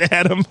not,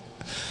 Adam?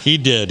 He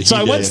did. So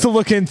I went to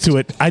look into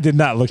it. I did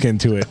not look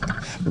into it.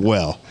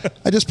 Well,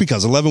 just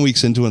because 11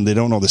 weeks into it and they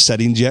don't know the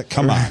settings yet.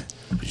 Come on.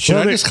 Should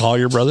Well, I just call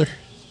your brother?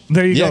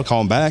 There you Yeah, go.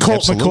 call him back. Colt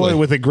Absolutely. McCoy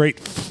with a great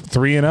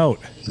 3 and out.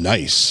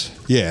 Nice.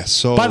 Yeah.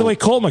 So By the way,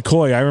 Colt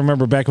McCoy, I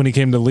remember back when he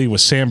came to the league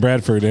with Sam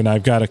Bradford, and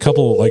I've got a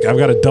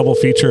double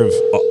feature of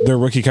their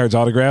rookie cards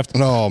autographed.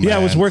 Oh, Yeah,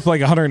 it was man. worth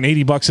like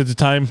 $180 at the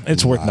time.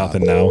 It's worth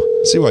nothing now.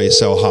 see why you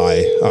sell high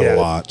on Yeah. a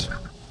lot.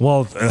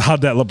 Well,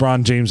 how'd that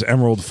LeBron James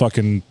Emerald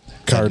fucking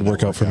card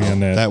work out for me on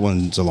that? That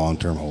one's a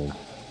long-term hold.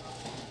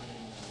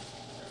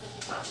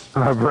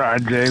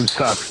 LeBron James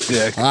sucks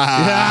dick.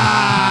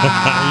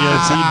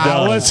 Yes, he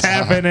does. What's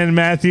happening,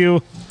 Matthew?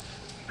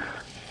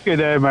 Good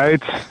day,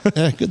 mates.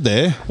 Yeah, good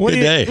day. What Good do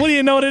you, day. What do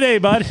you know today,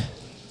 bud?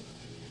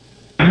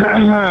 A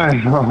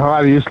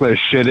lot of useless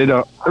shit.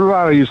 A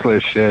lot of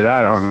useless shit.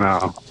 I don't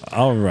know.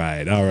 All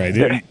right.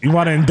 You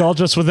want to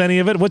indulge us with any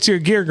of it? What's your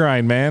gear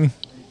grind, man?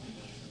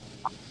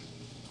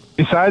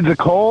 Besides the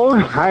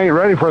cold, I ain't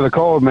ready for the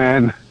cold,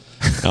 man.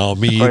 Oh,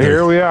 me But here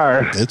either. we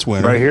are. It's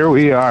winter. Right here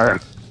we are.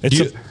 It's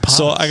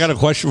So I got a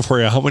question for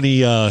you. How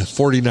many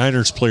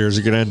 49ers players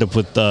are going to end up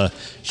with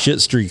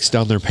shit streaks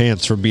down their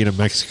pants from being in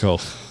Mexico?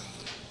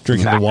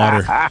 Drinking the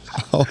water.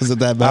 Oh, is it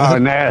that Oh,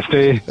 bad?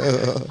 nasty.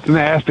 It's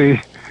nasty.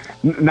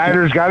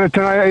 Niners got it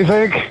tonight, I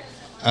think.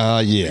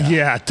 Yeah.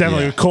 Yeah,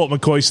 definitely. Yeah. Colt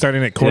McCoy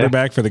starting at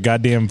quarterback for the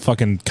goddamn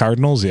fucking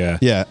Cardinals. Yeah.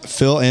 Yeah,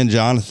 Phil and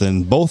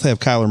Jonathan both have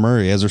Kyler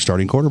Murray as their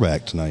starting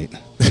quarterback tonight.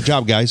 Good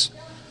job, guys.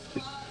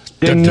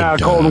 Didn't dun,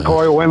 dun. Colt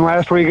McCoy win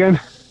last weekend?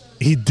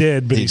 He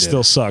did, but he did.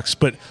 still sucks.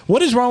 But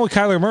what is wrong with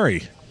Kyler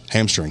Murray?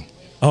 Hamstring.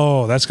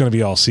 Oh, that's going to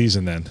be all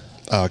season then.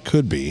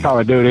 Could be. Call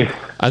of Duty.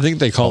 I think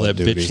they call Call that of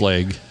Duty. bitch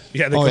leg.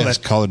 Yeah, they Oh, call yes,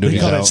 that Call of They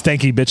Duty's call that out.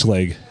 stanky bitch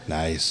leg.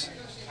 Nice.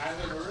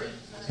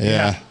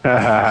 Yeah.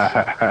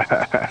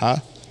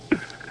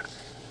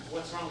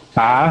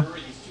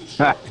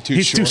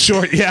 He's too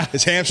short. Yeah,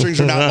 His hamstrings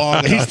are not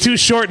long he's enough. too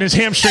short and his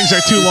hamstrings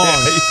are too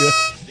long.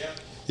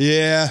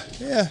 Yeah.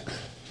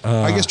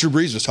 I guess Drew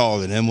Brees was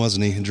taller than him,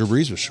 wasn't he? And Drew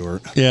Brees was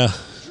short. Yeah.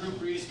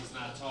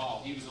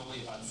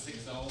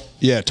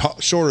 Yeah,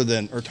 shorter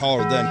than or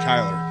taller than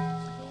Kyler.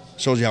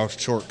 Shows you how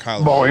short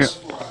Kyler Boy. is.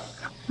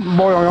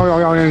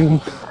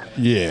 Boing.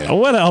 Yeah.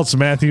 What else,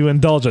 Matthew?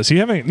 Indulge us. You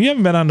haven't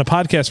been on the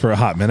podcast for a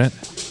hot minute.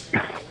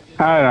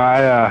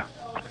 I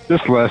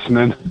just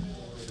listening.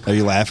 Are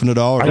you laughing at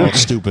all or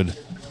just stupid?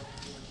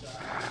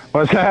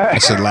 What's I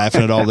that? said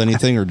laughing at all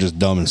anything or just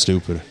dumb and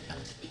stupid?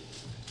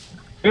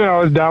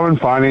 It's dumb and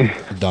funny.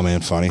 Dumb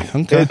and funny.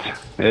 Okay.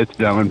 It's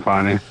dumb and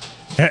funny.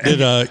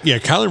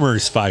 Kyler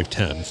Murray's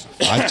 5'10".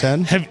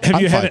 5'10"? Have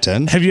you had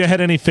 5'10". Have you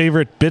had any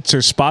favorite bits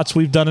or spots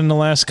we've done in the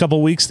last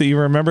couple weeks that you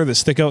remember that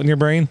stick out in your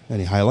brain?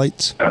 Any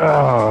highlights?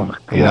 Oh,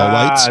 Low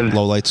lights? God.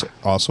 Low lights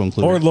also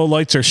included. Or low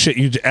lights or shit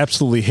you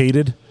absolutely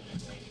hated?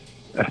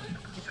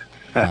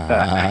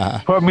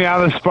 Put me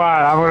on the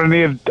spot. I'm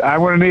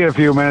gonna need a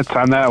few minutes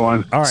on that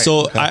one. All right.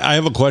 So I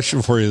have a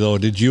question for you though.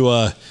 Did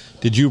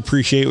you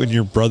appreciate when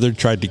your brother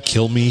tried to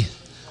kill me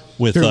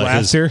with Through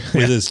his laughter?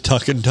 his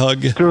tuck and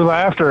tug? Through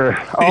laughter.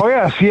 Oh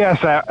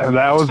yes, that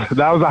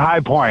was a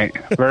high point.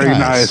 Very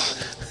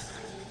Nice.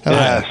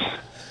 nice.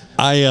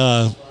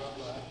 Yes.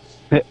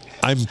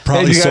 I'm Hey,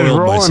 probably you guys soiled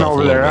rolling myself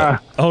over a little there, bit. huh?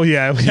 Oh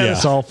yeah, we had Yeah.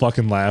 us all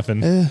fucking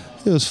laughing. It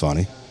was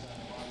funny.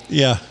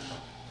 Yeah.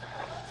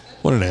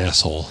 What an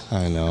asshole.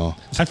 I know.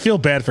 I feel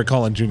bad for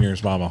calling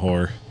Junior's mom a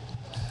whore.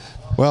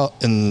 Well,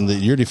 in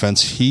your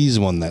defense, he's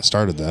the one that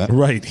started that.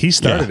 Right, he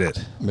started Yeah.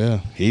 it. Yeah.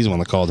 He's the one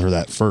that called her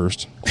that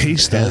first. He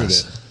started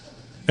Yes. it.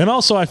 And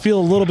also, I feel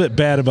a little bit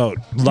bad about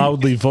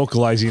loudly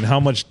vocalizing how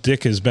much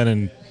dick has been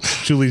in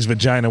Julie's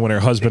vagina when her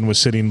husband was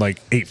sitting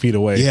like 8 feet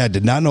away. Yeah,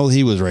 did not know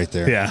he was right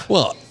there. Yeah.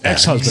 Well,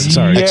 Ex-husband,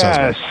 sorry.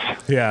 Yes.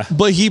 Yeah.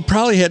 but he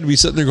probably had to be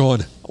sitting there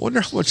going, I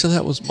wonder how much of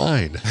that was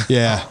mine.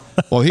 Yeah.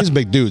 Well, he's a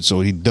big dude,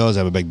 so he does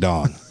have a big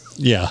dong.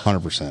 Yeah.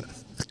 100%.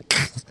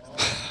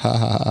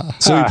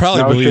 So he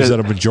probably no believes shit. that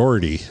a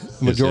majority.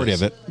 Majority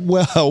of it.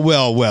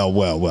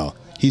 Well.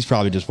 He's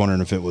probably just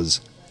wondering if it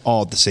was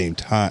all at the same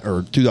time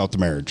or throughout the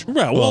marriage.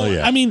 Right. Well, Well,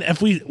 yeah. I mean,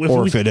 if we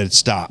It had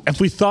stopped. if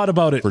we thought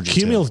about it Virgin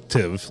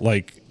cumulative,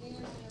 like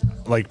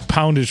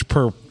poundage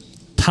per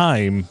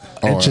time,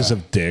 inches yeah.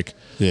 of dick,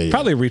 Yeah, yeah.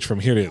 probably reach from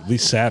here to at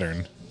least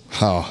Saturn.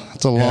 Oh,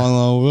 that's a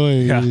long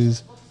ways. Yeah.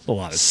 A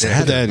lot of dick.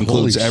 But that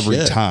includes Holy every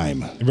shit.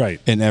 time.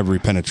 Right. In every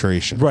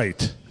penetration.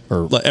 Right.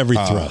 Or Like every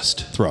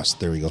thrust. Thrust.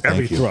 There we go. Thank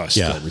Every you. thrust.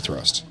 Yeah. Every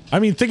thrust. I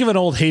mean, think of an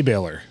old hay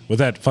baler with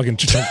that fucking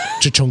cha-chunk,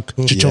 cha-chunk,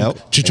 cha-chunk,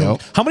 Yep,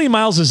 cha-chunk. yep. How many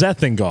miles has that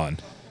thing gone?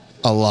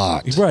 A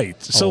lot.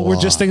 Right. So A we're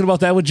just lot. thinking about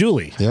that with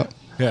Julie. Yep.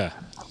 Yeah.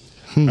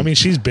 I mean,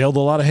 she's baled a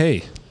lot of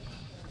hay.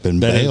 Been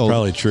That is bailed.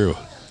 probably true.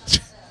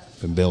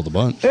 Been bailed a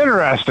bunch.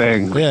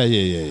 Interesting.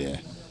 Yeah.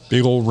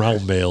 Big old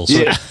round bales.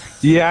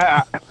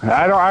 Yeah.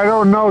 I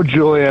don't know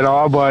Julie at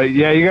all, but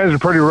yeah, you guys are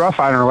pretty rough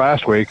on her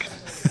last week.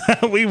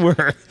 We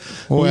were.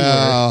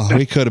 Well,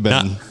 we could have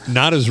been.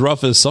 Not as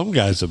rough as some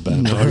guys have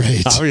been.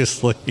 Right.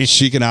 Obviously.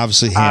 She can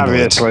obviously handle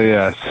Obviously,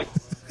 yes. it.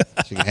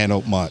 She can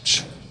handle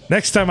much.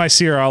 Next time I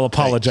see her, I'll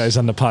apologize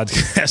on the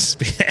podcast.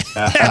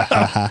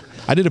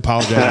 I did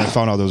apologize when I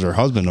found out there was her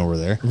husband over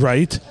there.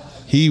 Right?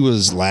 He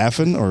was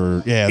laughing,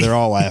 or yeah, they're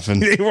all laughing.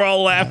 They were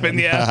all laughing,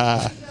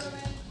 yeah.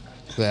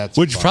 That's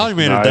Which funny. probably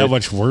made it Nice. that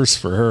much worse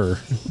for her.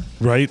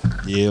 Right?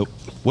 Yep.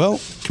 Well,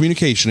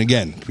 communication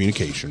again.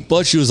 Communication.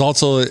 But she was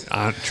also,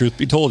 truth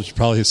be told, she's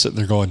probably sitting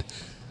there going,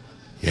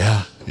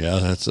 yeah,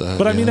 that's.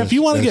 But I mean, if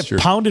you want to get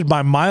pounded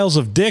by miles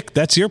of dick,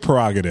 that's your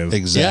prerogative.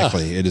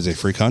 Exactly. It is a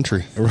free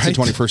country. It's Right.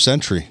 the 21st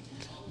century.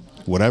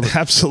 Whatever.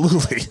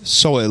 Absolutely.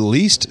 So at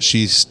least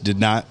she did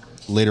not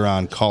later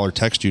on call or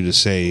text you to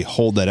say,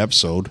 hold that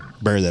episode,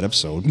 bury that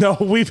episode. No,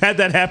 we've had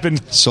that happen.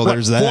 So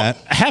there's that.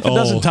 Half a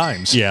dozen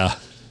times. Yeah.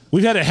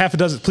 We've had it half a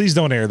dozen. Please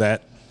don't air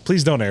that.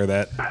 Please don't air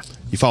that.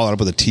 You followed up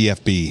with a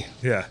TFB.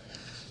 Yeah.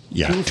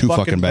 Yeah. Too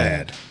fucking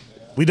bad.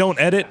 We don't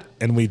edit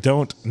and we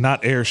don't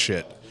not air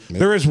shit.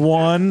 There is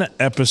one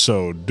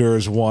episode. There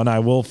is one. I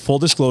will full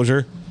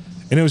disclosure,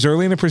 and it was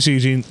early in the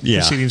proceedings.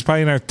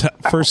 Probably in our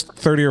first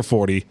 30 or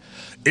 40.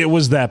 It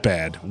was that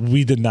bad.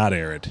 We did not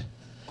air it.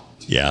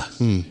 Yeah.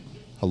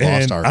 A lost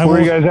And art. I Where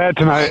will- you guys at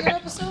tonight?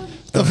 Episode?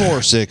 The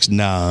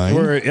 469.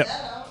 Yep.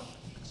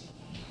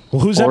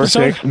 Well, whose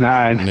episode?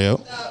 469. Yep.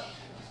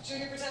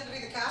 Junior pretend to be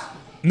the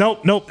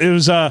cop? Nope.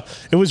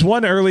 It was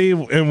one early,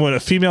 and when a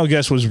female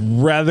guest was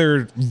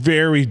rather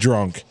very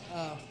drunk,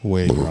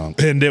 Way wrong.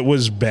 and it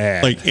was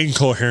bad. Like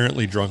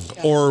incoherently drunk,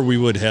 or we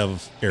would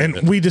have aired it.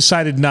 and we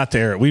decided not to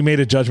air it. We made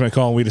a judgment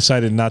call, and we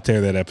decided not to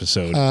air that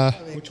episode.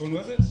 Which one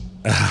was it?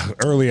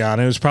 Early on,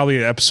 it was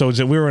probably episodes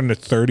that we were in the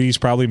 30s,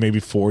 probably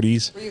maybe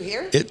 40s. Were you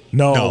here?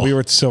 No, we were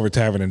at the Silver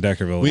Tavern in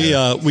Deckerville.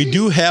 We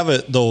do have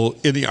it though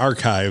in the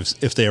archives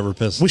if they ever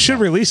piss. We should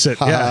release it.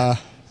 Yeah,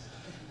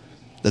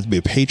 That'd be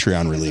a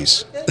Patreon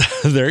release.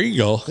 There you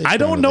go. I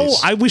don't know.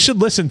 release. We should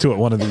listen to it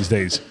one of these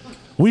days.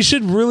 We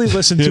should really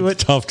listen to it.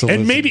 It's tough to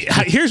and listen maybe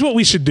here's what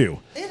we should do.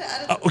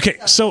 Okay,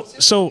 so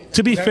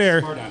to be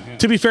fair,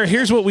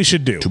 here's what we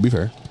should do. To be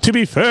fair. To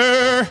be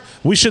fair,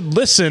 we should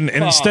listen,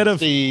 and instead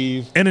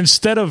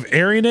of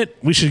airing it,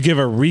 we should give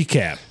a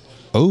recap.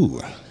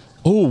 Oh.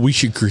 Oh, we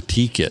should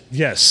critique it.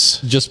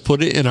 Yes. Just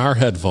put it in our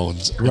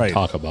headphones and Right.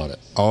 talk about it.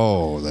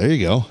 Oh, there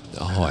you go.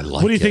 Oh, I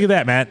like What do you think of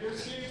that, Matt?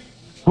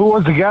 Who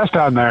was the guest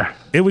on there?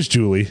 It was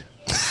Julie.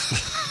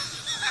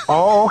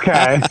 Oh,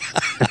 okay.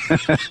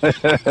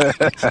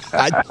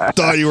 I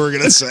thought you were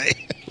going to say.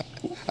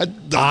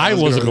 I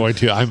wasn't going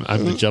to.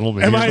 I'm the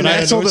gentleman. Am here, I an but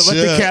asshole that let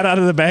the cat out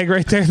of the bag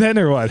right there then,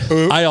 or what?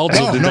 I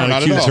also No, did no, not not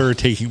at accuse all. her of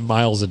taking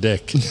Miles a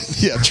dick.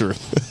 Yeah, true.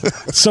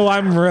 So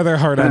I'm rather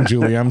hard on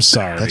Julie. I'm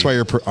sorry. That's why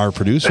you're our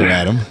producer,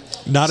 Adam.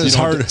 Not So you as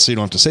don't have hard. to- so you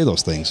don't have to say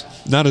those things.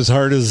 Not as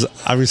hard as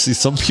obviously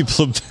some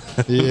people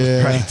have.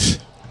 Yeah. Right.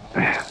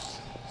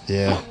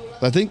 Yeah.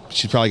 I think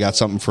she probably got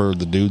something for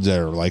the dudes that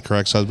are like her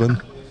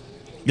ex-husband.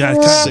 Yeah,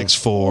 it's kind of-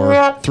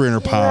 6'4", 300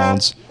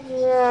 pounds,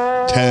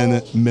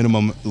 10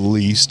 minimum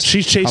least.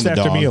 she's chased on the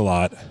after dog. me a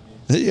lot.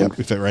 Yep,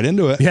 we fit right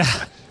into it. Yeah.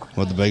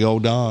 With the big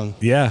old dong.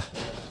 Yeah.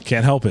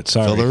 Can't help it.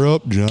 Sorry. Fill her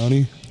up,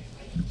 Johnny.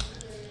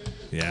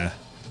 Yeah.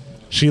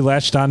 She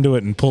latched onto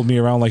it and pulled me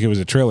around like it was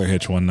a trailer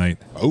hitch one night.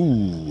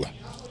 Oh,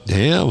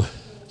 Damn.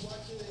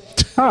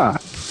 Huh.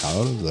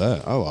 how is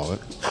that? I love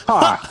it.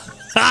 Huh.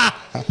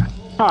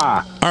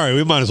 Huh. All right,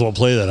 we might as well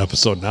play that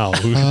episode now.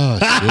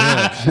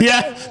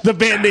 Yeah. The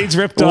Band-Aid's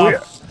ripped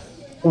off.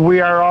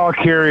 We are all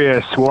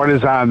curious what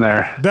is on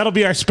there. That'll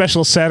be our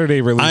special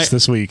Saturday release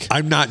this week.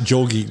 I'm not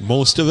joking.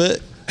 Most of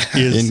it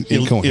is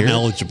Incoherent?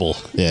 ineligible.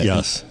 Yeah.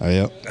 Yes. Oh,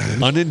 yep.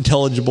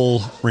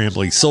 Unintelligible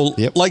rambling. So,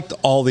 Yep. like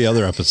all the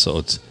other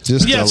episodes.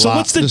 Just Yeah, a so lot-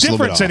 what's the just a little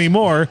bit difference off.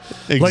 anymore?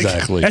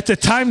 Exactly. Like, at the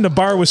time, the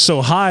bar was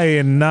so high,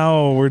 and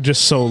now we're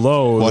just so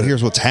low. Well,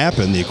 here's what's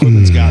happened. The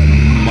equipment's gotten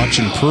much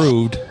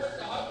improved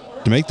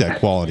to make that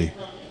quality.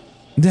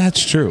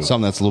 That's true.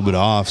 Something that's a little bit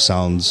off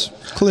sounds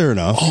clear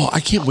enough. Oh, I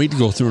can't wait to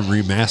go through and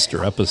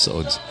remaster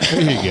episodes.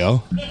 There you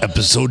go.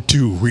 Episode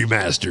 2,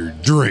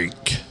 remastered,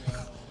 drink.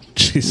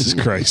 Jesus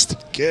Christ.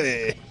 Get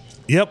it.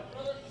 Yep.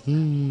 To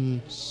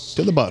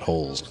the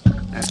buttholes.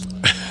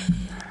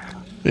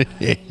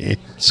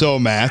 So,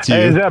 Matthew.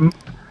 Hey, is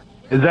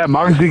that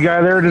Muggsy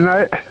guy there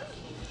tonight?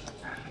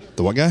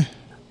 The what guy?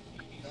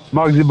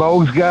 Muggsy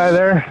Bogues guy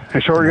there?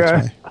 The short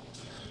guy?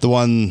 The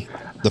one.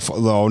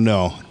 Oh,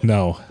 no.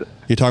 No.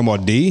 You're talking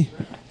about D?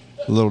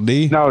 Little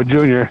D? No,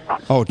 Junior.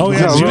 Oh,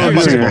 yeah,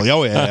 Junior. Junior.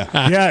 Oh,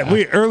 yeah.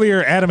 Yeah,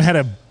 earlier Adam had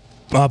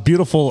a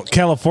beautiful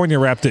California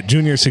rap that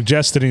Junior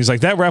suggested, and he's like,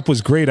 "That rap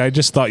was great. I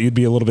just thought you'd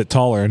be a little bit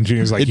taller." And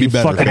Junior's like, It'd be "You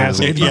better fucking if I ass! was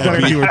a It'd be little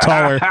better if you were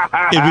taller."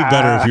 It'd be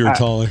better if you were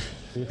taller.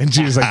 And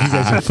Junior's like, "You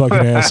guys are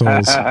fucking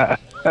assholes."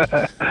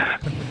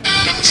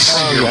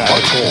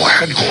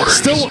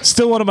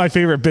 Still one of my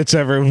favorite bits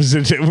ever was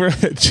where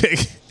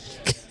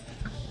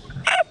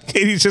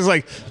Katie's just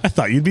like, "I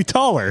thought you'd be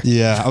taller."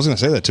 Yeah, I was going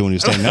to say that too when he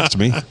was standing next to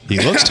me. He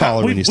looks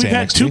taller when We've he's standing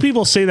had next to two me.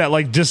 people say that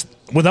like just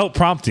without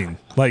prompting.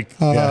 Like,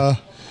 yeah.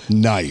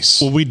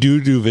 Nice. When we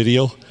do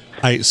video,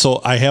 I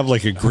have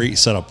like a great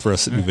setup for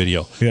us to do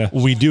video. Yeah.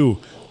 When we do,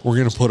 we're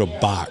gonna put a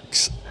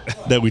box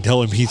that we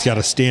tell him he's got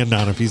to stand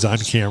on if he's on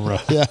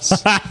camera.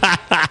 Yes.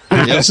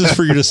 This is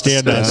for you to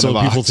stand on, Stand so on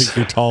the people box. think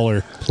you're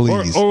taller.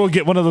 Please. Or we'll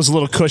get one of those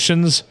little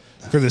cushions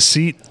for the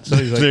seat. So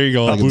he's like, There you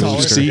go, a fucking booster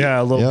taller. seat.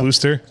 Yeah, a little Yep.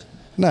 booster.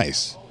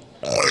 Nice.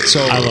 So,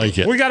 I like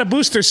it. We got a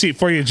booster seat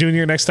for you,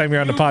 Junior, next time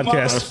you're on the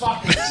podcast.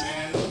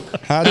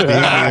 how dare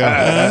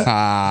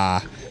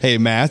you? Hey,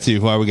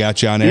 Matthew, why we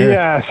got you on air?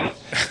 Yes.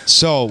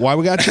 So, why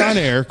we got you on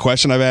air?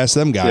 Question I've asked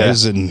them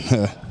guys, and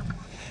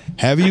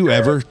have you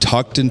ever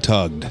tucked and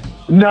tugged?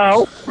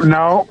 No,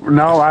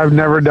 I've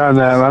never done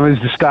that. Let me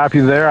just stop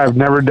you there. I've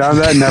never done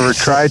that, never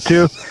tried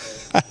to.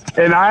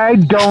 And I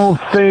don't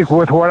think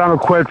with what I'm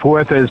equipped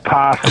with is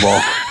possible.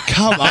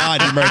 Come on,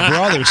 you're my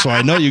brother, so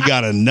I know you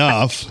got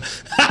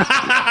enough.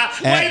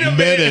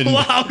 Admitted.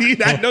 Wow,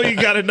 I know you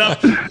got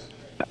enough.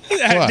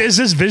 Is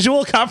this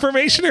visual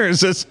confirmation or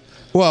is this?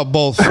 Well,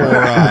 both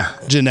for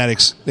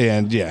genetics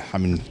and, yeah, I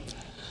mean,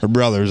 we're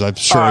brothers. I'm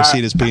sure I've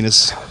seen his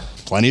penis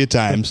plenty of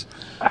times.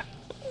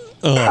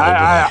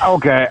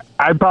 Okay,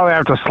 I'd probably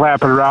have to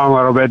slap it around a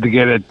little bit to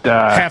get it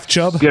Half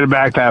chub? get it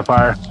back that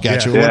far.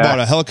 Gotcha. Yeah. What about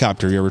a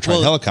helicopter? You ever tried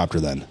a helicopter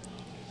then?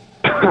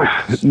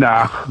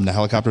 No, No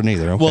helicopter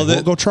neither. Okay, Well,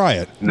 well, go try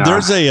it. no.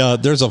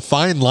 There's a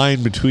fine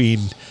line between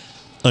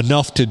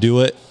enough to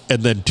do it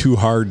and then too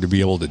hard to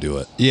be able to do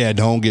it. Yeah,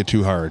 don't get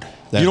too hard.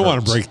 That You don't want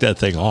hurts. to break that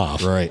thing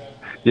off. Right.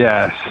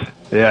 Yes.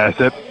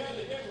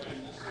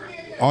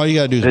 All you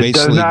got to do is It does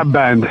basically not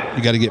bend.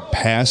 you got to get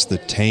past the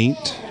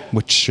taint,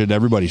 which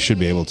everybody should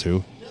be able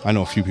to. I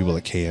know a few people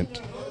that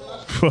can't.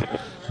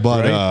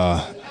 But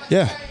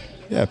yeah,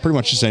 pretty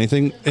much just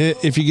anything.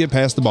 If you get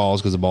past the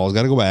balls, because the balls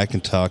got to go back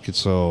and tuck it,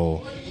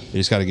 so you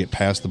just got to get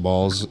past the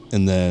balls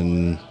and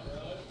then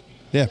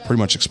pretty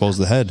much expose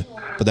the head.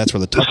 But that's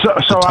where the tuck, So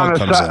the tuck on a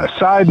comes in.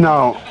 side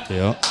note,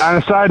 Yeah. on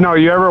a side note,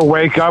 you ever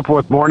wake up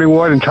with morning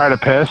wood and try to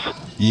piss?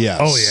 Yes.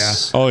 Oh,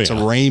 yeah. Oh, It's yeah.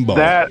 a rainbow.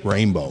 That-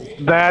 rainbow.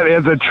 That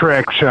is a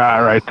trick shot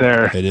right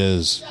there. It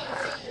is.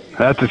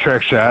 That's a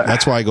trick shot.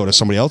 That's why I go to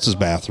somebody else's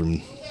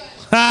bathroom.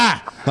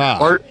 Ah!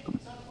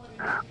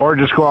 Or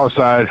just go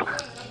outside.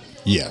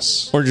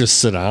 Yes. Or just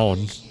sit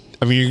down.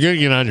 I mean, you're going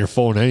to get on your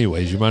phone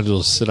anyways. You might as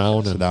well sit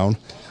down. Sit And, down.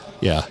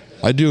 yeah.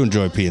 I do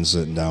enjoy peeing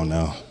sitting down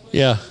now.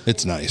 Yeah.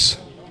 It's nice.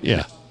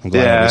 Yeah. I'm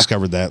glad I Yeah.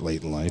 discovered that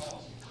late in life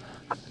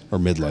or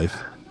midlife.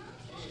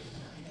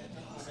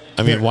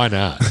 I mean, why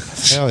not?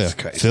 Hell yeah.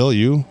 Phil,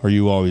 you? Are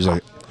you always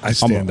like, I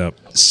stand up.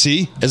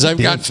 See? As I've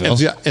Yeah, gotten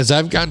Phil. as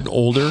I've gotten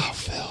older,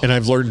 and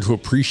I've learned to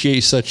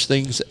appreciate such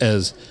things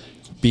as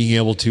being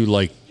able to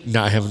like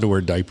not having to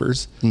wear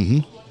diapers. Mm-hmm.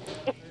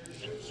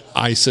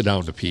 I sit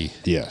down to pee.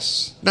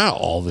 Yes. Not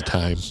all the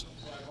time.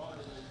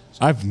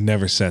 I've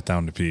never sat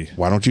down to pee.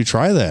 Why don't you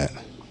try that?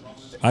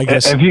 I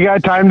guess If you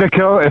got time to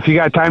kill,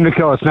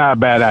 it's not a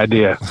bad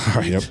idea.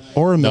 Yep.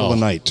 Or in the middle of No.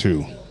 the night,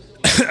 too.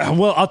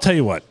 well, I'll tell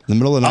you what. In the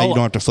middle of the night, I'll- you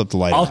don't have to flip the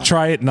light I'll on.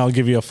 try it and I'll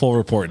give you a full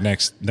report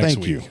next Thank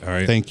week. you. All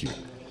right. Thank you.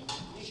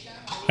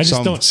 I just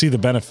Some- don't see the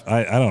benefit.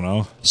 I don't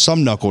know.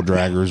 Some knuckle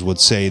draggers would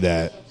say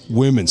that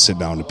women sit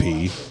down to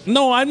pee.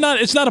 No, I'm not.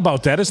 It's not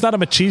about that. It's not a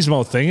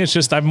machismo thing. It's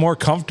just I'm more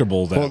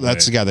comfortable that Well,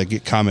 that's the way. guy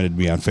that commented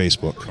me on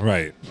Facebook.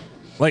 Right.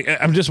 Like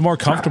I'm just more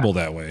comfortable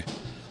that way.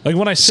 Like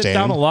when I sit Stan?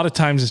 down, a lot of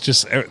times it's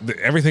just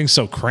everything's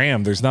so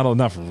crammed. There's not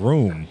enough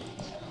room.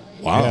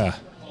 Wow. Yeah.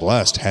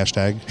 Blessed.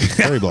 Hashtag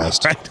very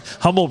blessed. Right.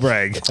 Humble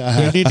brag.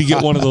 You need to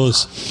get one of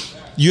those.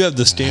 You have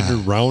the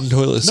standard round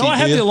toilet seat. No, I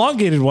have do the you?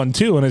 elongated one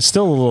too, and it's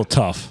still a little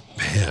tough.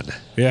 Man.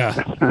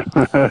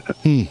 Yeah.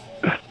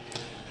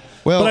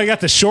 Well, But I got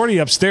the shorty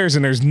upstairs,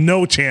 and there's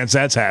no chance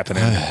that's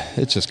happening.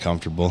 it's just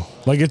comfortable.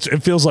 Like it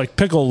feels like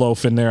pickle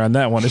loaf in there on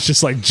that one. It's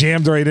just like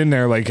jammed right in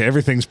there, like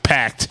everything's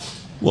packed.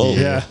 Well,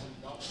 Yeah.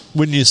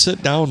 when you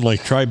sit down,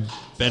 like try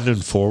bending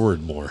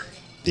forward more.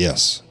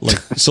 Yes. Like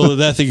so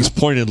that thing's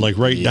pointed like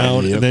right Yeah,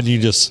 down, yep. and then you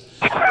just.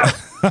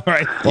 All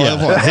right.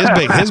 Well,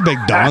 his big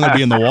dong would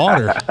be in the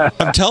water.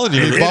 I'm telling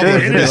you, Bubbler.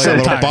 It It'd be is like a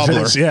little sometimes. bubbler.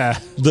 It's- yeah.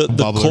 the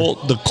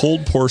Bubbler.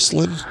 cold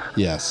porcelain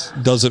Yes.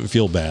 doesn't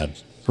feel bad.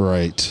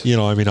 Right. You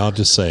know, I mean, I'll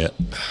just say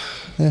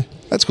it.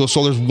 That's cool.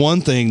 So there's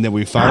one thing that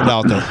we found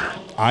out that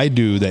I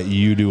do that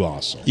you do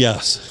also.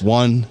 Yes.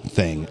 One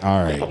thing.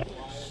 All right.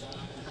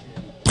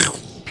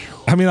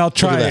 I mean, I'll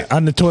try Look at it that.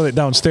 on the toilet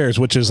downstairs,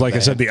 which is like I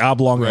said, the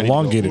oblong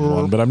elongated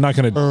one. But I'm not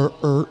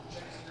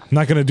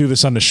gonna do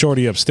this on the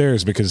shorty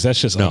upstairs because that's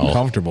just No.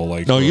 uncomfortable.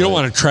 Like No, you don't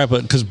want to trap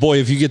it because, boy,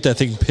 if you get that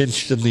thing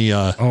pinched in the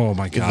Oh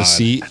my in the God.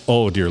 seat,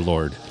 oh dear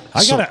Lord.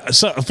 I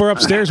gotta for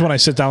upstairs when I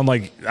sit down,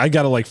 like I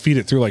gotta like feed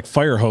it through like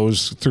fire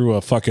hose through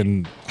a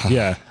fucking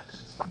yeah.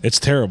 It's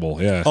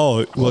terrible. Yeah.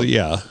 Oh well,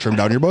 yeah. Trim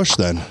down your bush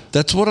then.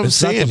 That's what I'm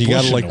It's not saying. the You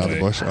got bush to like in a Not the way.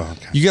 bush. Oh,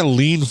 okay. you got to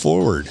lean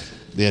forward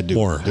Yeah, do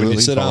more do when it you lean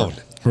sit forward.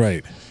 down.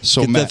 Right.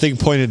 So Get Matt, that thing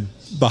pointed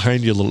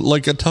behind you a little,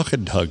 like a tuck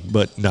and tug,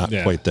 but not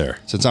Yeah. quite there.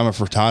 since I'm a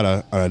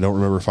frittata, and I don't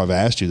remember if I've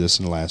asked you this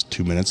in the last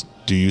 2 minutes.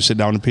 Do you sit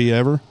down to pee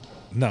ever?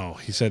 No,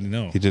 he said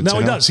no. He did No, say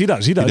he no? does. He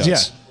does. He does. He Yeah.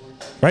 does.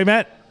 Right,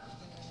 Matt?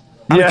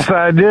 Yes,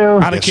 I do.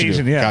 On Yes, you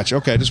occasion, do. yeah. Gotcha.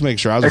 Okay, just make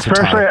sure. I was a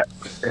Especially,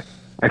 frittata.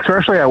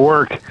 especially at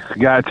work.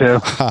 Got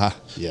to.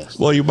 Yes.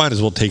 Well, you might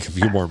as well take a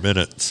few more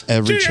minutes.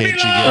 Every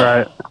chance you All get.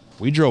 right.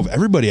 We drove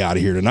everybody out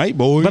of here tonight,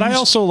 boys. But I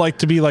also like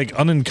to be like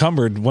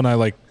unencumbered when I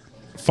like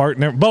fart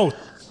and both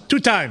 2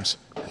 times.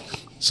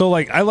 So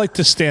like I like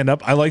to stand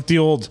up. I like the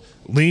old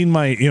lean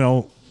my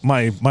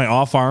my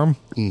off arm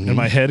and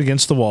my head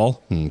against the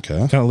wall. Okay.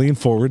 Kind of lean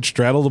forward,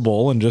 straddle the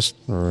bowl, and just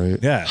All right.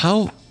 yeah.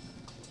 How?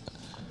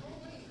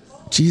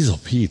 Jeez, oh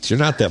Pete, you're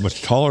not that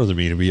much taller than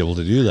me to be able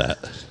to do that.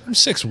 I'm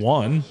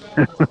 6'1".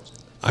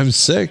 I'm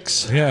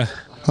 6. Yeah,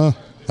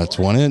 That's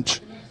 1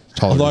 inch.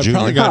 Taller Although I than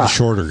probably Junior. got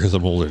shorter because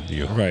I'm older than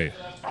you. right.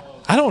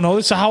 I don't know.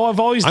 This is how I've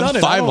always I'm done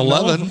it. I don't know.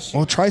 5'11".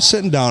 Well, try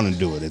sitting down and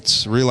do it.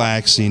 It's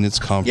relaxing. It's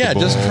comfortable. Yeah,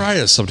 just try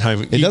it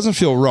sometime. It doesn't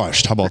feel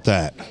rushed. How about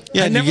that?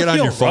 Yeah, I and you never get on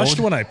feel your phone. rushed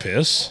when I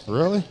piss.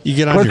 Really? You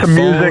get on Put your some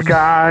phone. music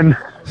on.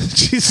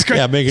 Jesus Christ.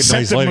 Yeah, make it Set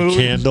nice. the Light a mood.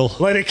 candle.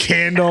 Light a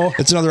candle.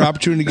 It's another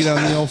opportunity to get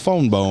on the old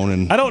phone bone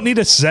and I don't need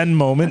a Zen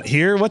moment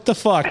here. What the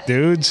fuck,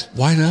 dudes?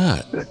 Why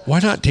not? Why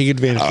not take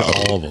advantage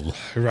of all of them?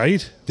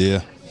 Right?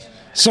 yeah,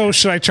 So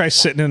should I try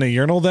sitting in a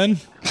urinal then?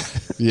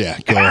 yeah.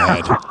 Go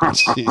ahead.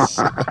 Jeez.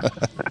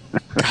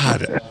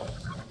 God,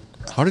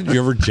 how did you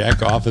ever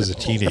jack off as a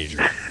teenager?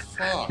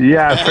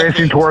 Yeah,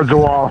 facing towards the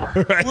wall.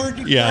 Where'd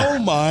you Yeah.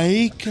 go,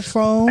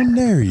 microphone?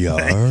 There you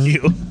are.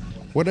 You.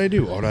 What did I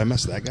do? Oh, did I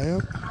mess that guy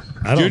up?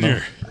 I don't Junior,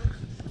 know.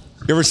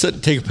 you ever sit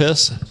and take a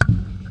piss?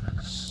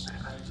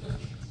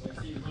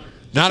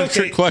 Not a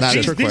trick question. Not a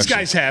These, trick these question.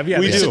 guys have, yeah.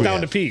 We they do. sit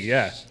down to pee,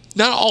 yeah.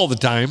 Not all the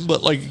time,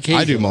 but like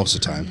occasionally. I do most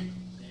of the time.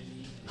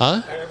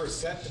 Huh? I ever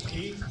set to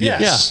pee?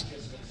 Yes.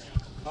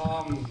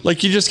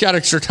 Like you just got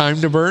extra time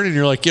to burn, and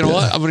you're like, you know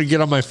what? I'm going to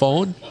get on my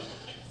phone.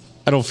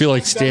 I don't feel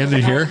like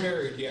standing here.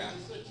 Married, yeah.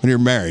 When you're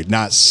married,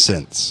 not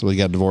since. Well, you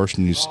got divorced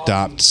and you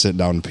stopped to sit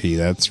down and pee.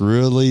 That's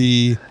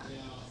really.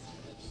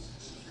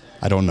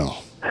 I don't know.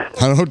 I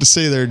don't know what to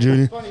say there,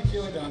 Junior. Funny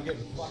feeling that I'm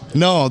getting fucked.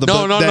 No,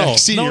 No, no, that no. I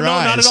see No, your no,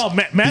 eyes. not at all.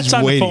 Matt's He's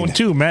on waiting. the phone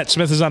too. Matt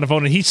Smith is on the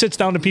phone, and he sits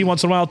down to pee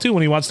once in a while too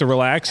when he wants to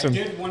relax I and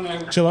did when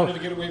I chill out. wanted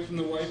to get away from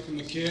the wife and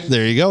the kid.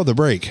 There you go. The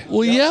break.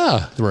 Well,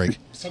 yeah. The break.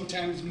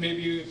 Sometimes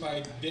maybe if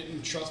I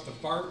didn't trust the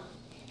fart,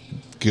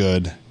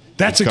 Good.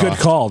 That's a good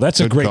call. That's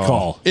a Good great call.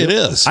 call. It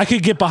is. I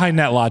could get behind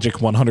that logic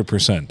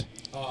 100%.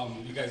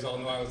 you guys all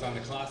know I was on the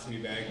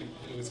colostomy bag.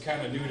 It was kind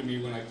kind of new to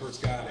me when I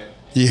first got it.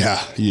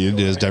 Yeah, it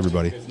is to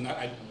everybody.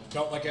 I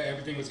felt like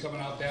everything was coming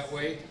out that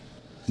way,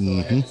 so I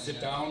Mm-hmm. had to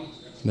sit down.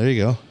 There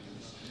you go.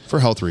 For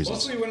health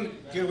reasons. Mostly when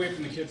get away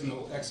from the kids and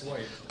the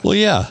ex-wife. Well,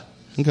 yeah.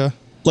 Okay.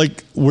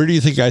 Like, where do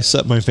you think I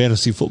set my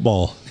fantasy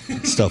football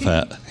stuff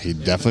at? He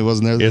definitely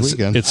wasn't there this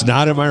weekend. It's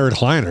not in my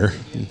recliner.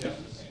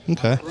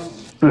 Okay.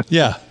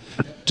 Yeah.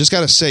 Just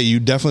got to say, you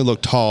definitely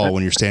look tall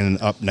when you're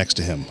standing up next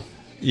to him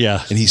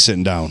Yeah. and he's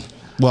sitting down.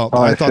 Well,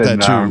 Oh, I thought that sitting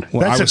down. too.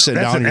 When That's I was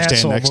sitting that's down and an you're standing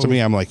asshole next to me,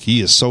 move. I'm like, he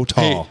is so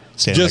tall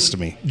standing next to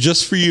me.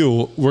 Just for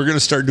you, we're going to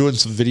start doing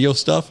some video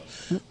stuff.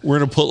 We're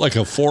going to put like a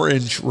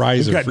 4-inch We've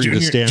riser got for you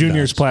to stand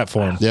Junior's on.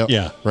 platform. Yep.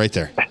 Yeah. Right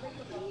there.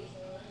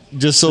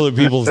 Just so that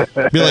people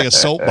Be like a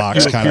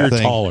soapbox kind you're of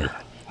thing. taller.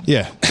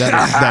 Yeah,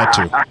 that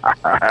too.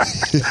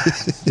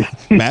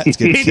 Matt's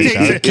getting He kicked takes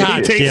out. it. God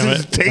He takes damn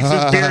his, it. takes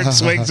his beer and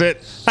swings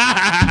it. There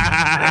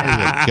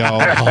you go.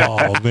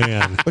 Oh,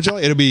 man. But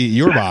it'll be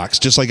your box,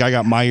 just like I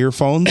got my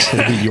earphones.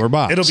 It'll be your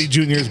box. It'll be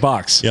Junior's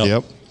box. Yep.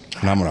 Yep.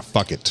 And I'm gonna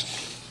fuck it.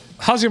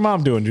 How's your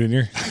mom doing,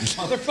 Junior?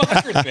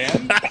 Motherfuckers,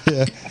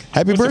 man.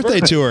 Happy birthday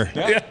to her.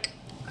 Yeah.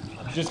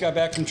 Just got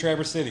back from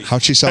Traverse City.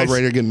 How'd she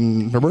celebrate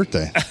getting her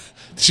birthday?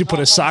 Did she put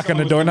a sock on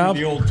the doorknob?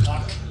 The old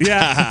tuck.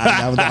 Yeah.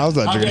 I was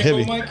not How drinking did it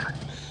heavy. go, Mike?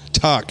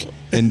 Tuck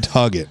and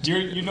tug it.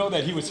 You know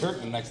that he was hurt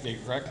the next day,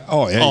 correct?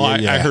 Oh yeah, Oh, yeah,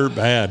 yeah. I heard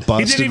bad. He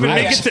Busted didn't even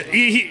ribs. make it to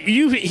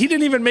he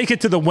didn't even make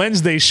it to the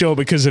Wednesday show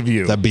because of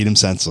you. That beat him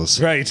senseless.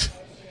 Right.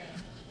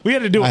 We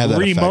had to do I it had that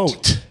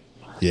remote.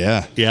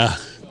 Yeah, Yeah.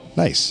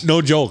 nice.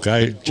 No joke.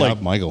 Job,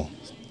 Like Michael.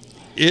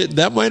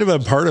 that might have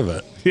been part of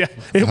it. Yeah,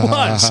 it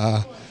was.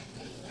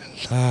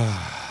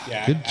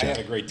 Yeah, Good I job. had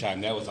a great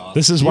time. That was awesome.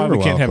 This is why You're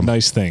we can't have welcome.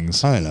 nice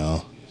things. I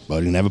know, but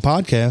he didn't have a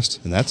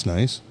podcast, and that's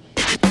nice.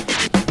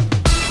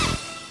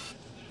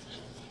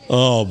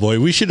 Oh boy,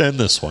 we should end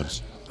this one.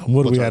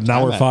 What do we our at? An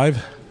hour time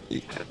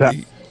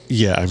 5?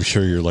 Yeah, I'm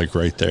sure you're like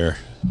right there.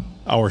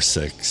 Hour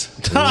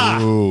 6.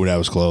 Ooh, that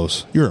was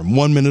close. You're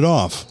 1 minute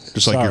off.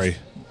 Just like Sorry.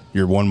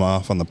 you're 1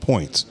 off on the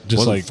points.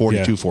 Just Wasn't like-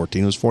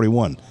 42-14. It was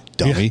 41.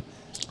 Dummy.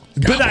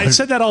 But I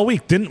said that all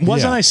week. Wasn't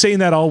Yeah. I saying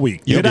that all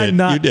week? You did I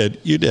not? You did.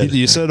 You did.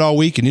 You said it all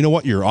week, and you know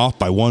what? You're off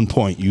by 1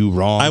 point. You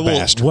wrong I will.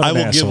 bastard. What I an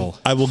will asshole.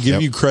 give. I will give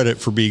Yep. you credit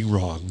for being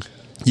wrong.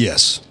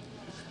 Yes,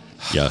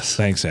 Yes.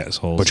 Thanks,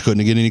 assholes. but you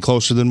couldn't get any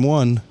closer than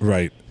 1.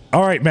 Right.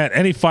 All right, Matt.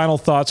 Any final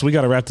thoughts? We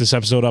got to wrap this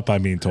episode up.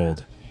 I'm being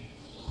told.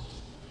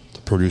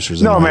 The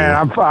producers. No, in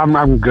man, there.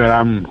 I'm good.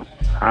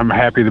 I'm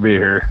happy to be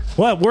here.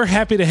 Well, we're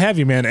happy to have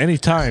you, man.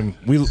 Anytime.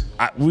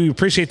 We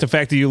appreciate the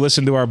fact that you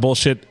listen to our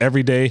bullshit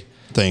every day.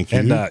 Thank you.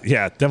 And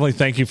yeah, definitely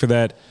thank you for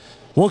that.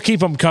 We'll keep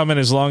them coming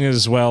as long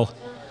as I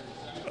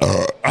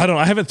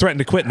haven't threatened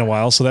to quit in a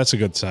while, so that's a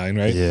good sign,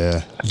 right?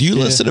 Yeah. Do you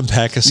listen in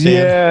Pakistan?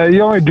 Yeah,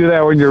 you only do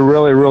that when you're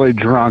really, really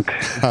drunk.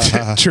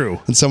 True.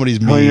 And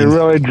somebody's When you're mean.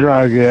 really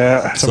drunk,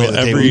 yeah. Somebody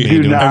that they every- would You be do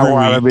doing- not every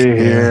want to week. be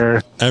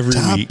here. Every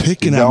Stop week.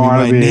 picking You on don't me.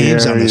 wanna My be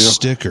name's here, on the you-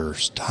 sticker.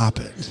 Stop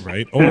it.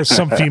 Right? Or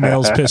some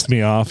females pissed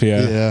me off,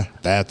 yeah. Yeah,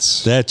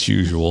 that's That's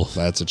usual.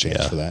 a chance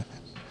Yeah. for that.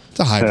 It's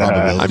a high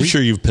probability. I'm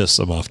sure you've pissed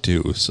them off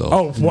too. So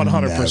Oh,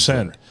 100%.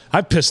 Never.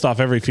 I've pissed off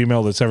every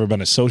female that's ever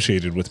been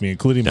associated with me,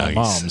 including my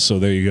Nice. mom, so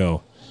there you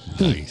go.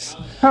 nice.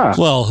 Huh.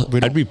 Well,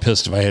 I'd be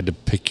pissed if I had to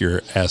pick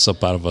your ass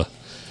up out of a.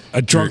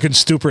 A drunken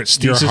stupor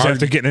at you're Steve's hard-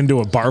 after getting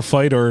into a bar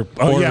fight or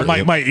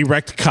my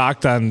erect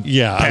cocked on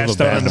Yeah, out of a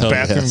passed out on the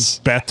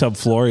bathtub, bathtub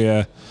floor,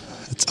 yeah.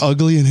 It's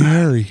ugly and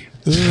hairy.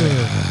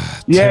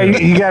 Yeah,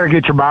 you got to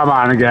get your mom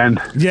on again.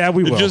 Yeah,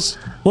 we will. just-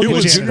 we'll it get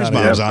was Janet Junior's out of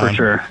mom. here. Mom's Yeah, for on.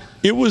 sure.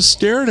 It was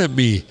staring at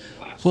me.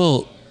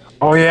 Well,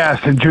 Oh, yes,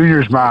 and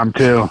Junior's mom,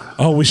 too.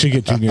 Oh, we should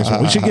get Junior's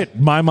mom. We should get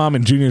my mom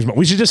and Junior's mom.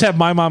 We should just have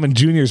my mom and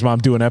Junior's mom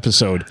do an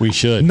episode. we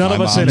should. None of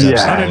My us in mom's it.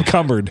 episode.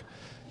 Unencumbered.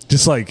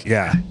 Just like,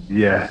 yeah.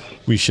 Yes,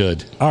 We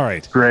should. All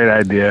right. great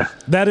idea.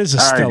 That is a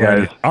All right, stellar guys.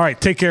 idea. All right.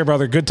 Take care,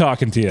 brother. Good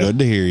talking to you. Good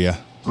to hear you.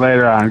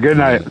 Later on. Good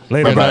night.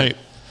 Later. Good night.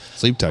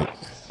 Sleep tight.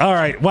 All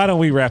right. Why don't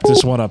we wrap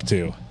this one up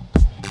too?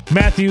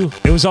 Matthew,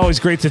 it was always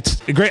great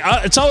great.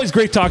 It's always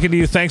great talking to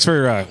you. Thanks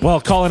for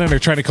calling in or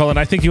trying to call in.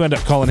 I think you end up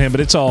calling him,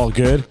 but it's all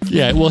good.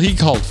 Yeah. Well, he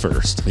called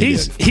first.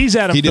 He's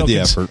Adam. He did Filkins. the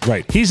effort.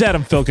 Right. He's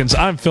Adam Filkins.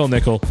 I'm Phil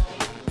Nickel.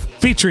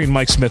 Featuring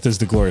Mike Smith as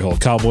the Glory Hole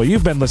Cowboy.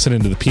 You've been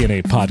listening to the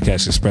PNA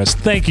Podcast Express.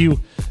 Thank you,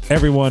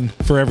 everyone,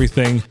 for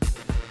everything.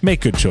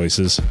 Make good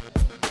choices.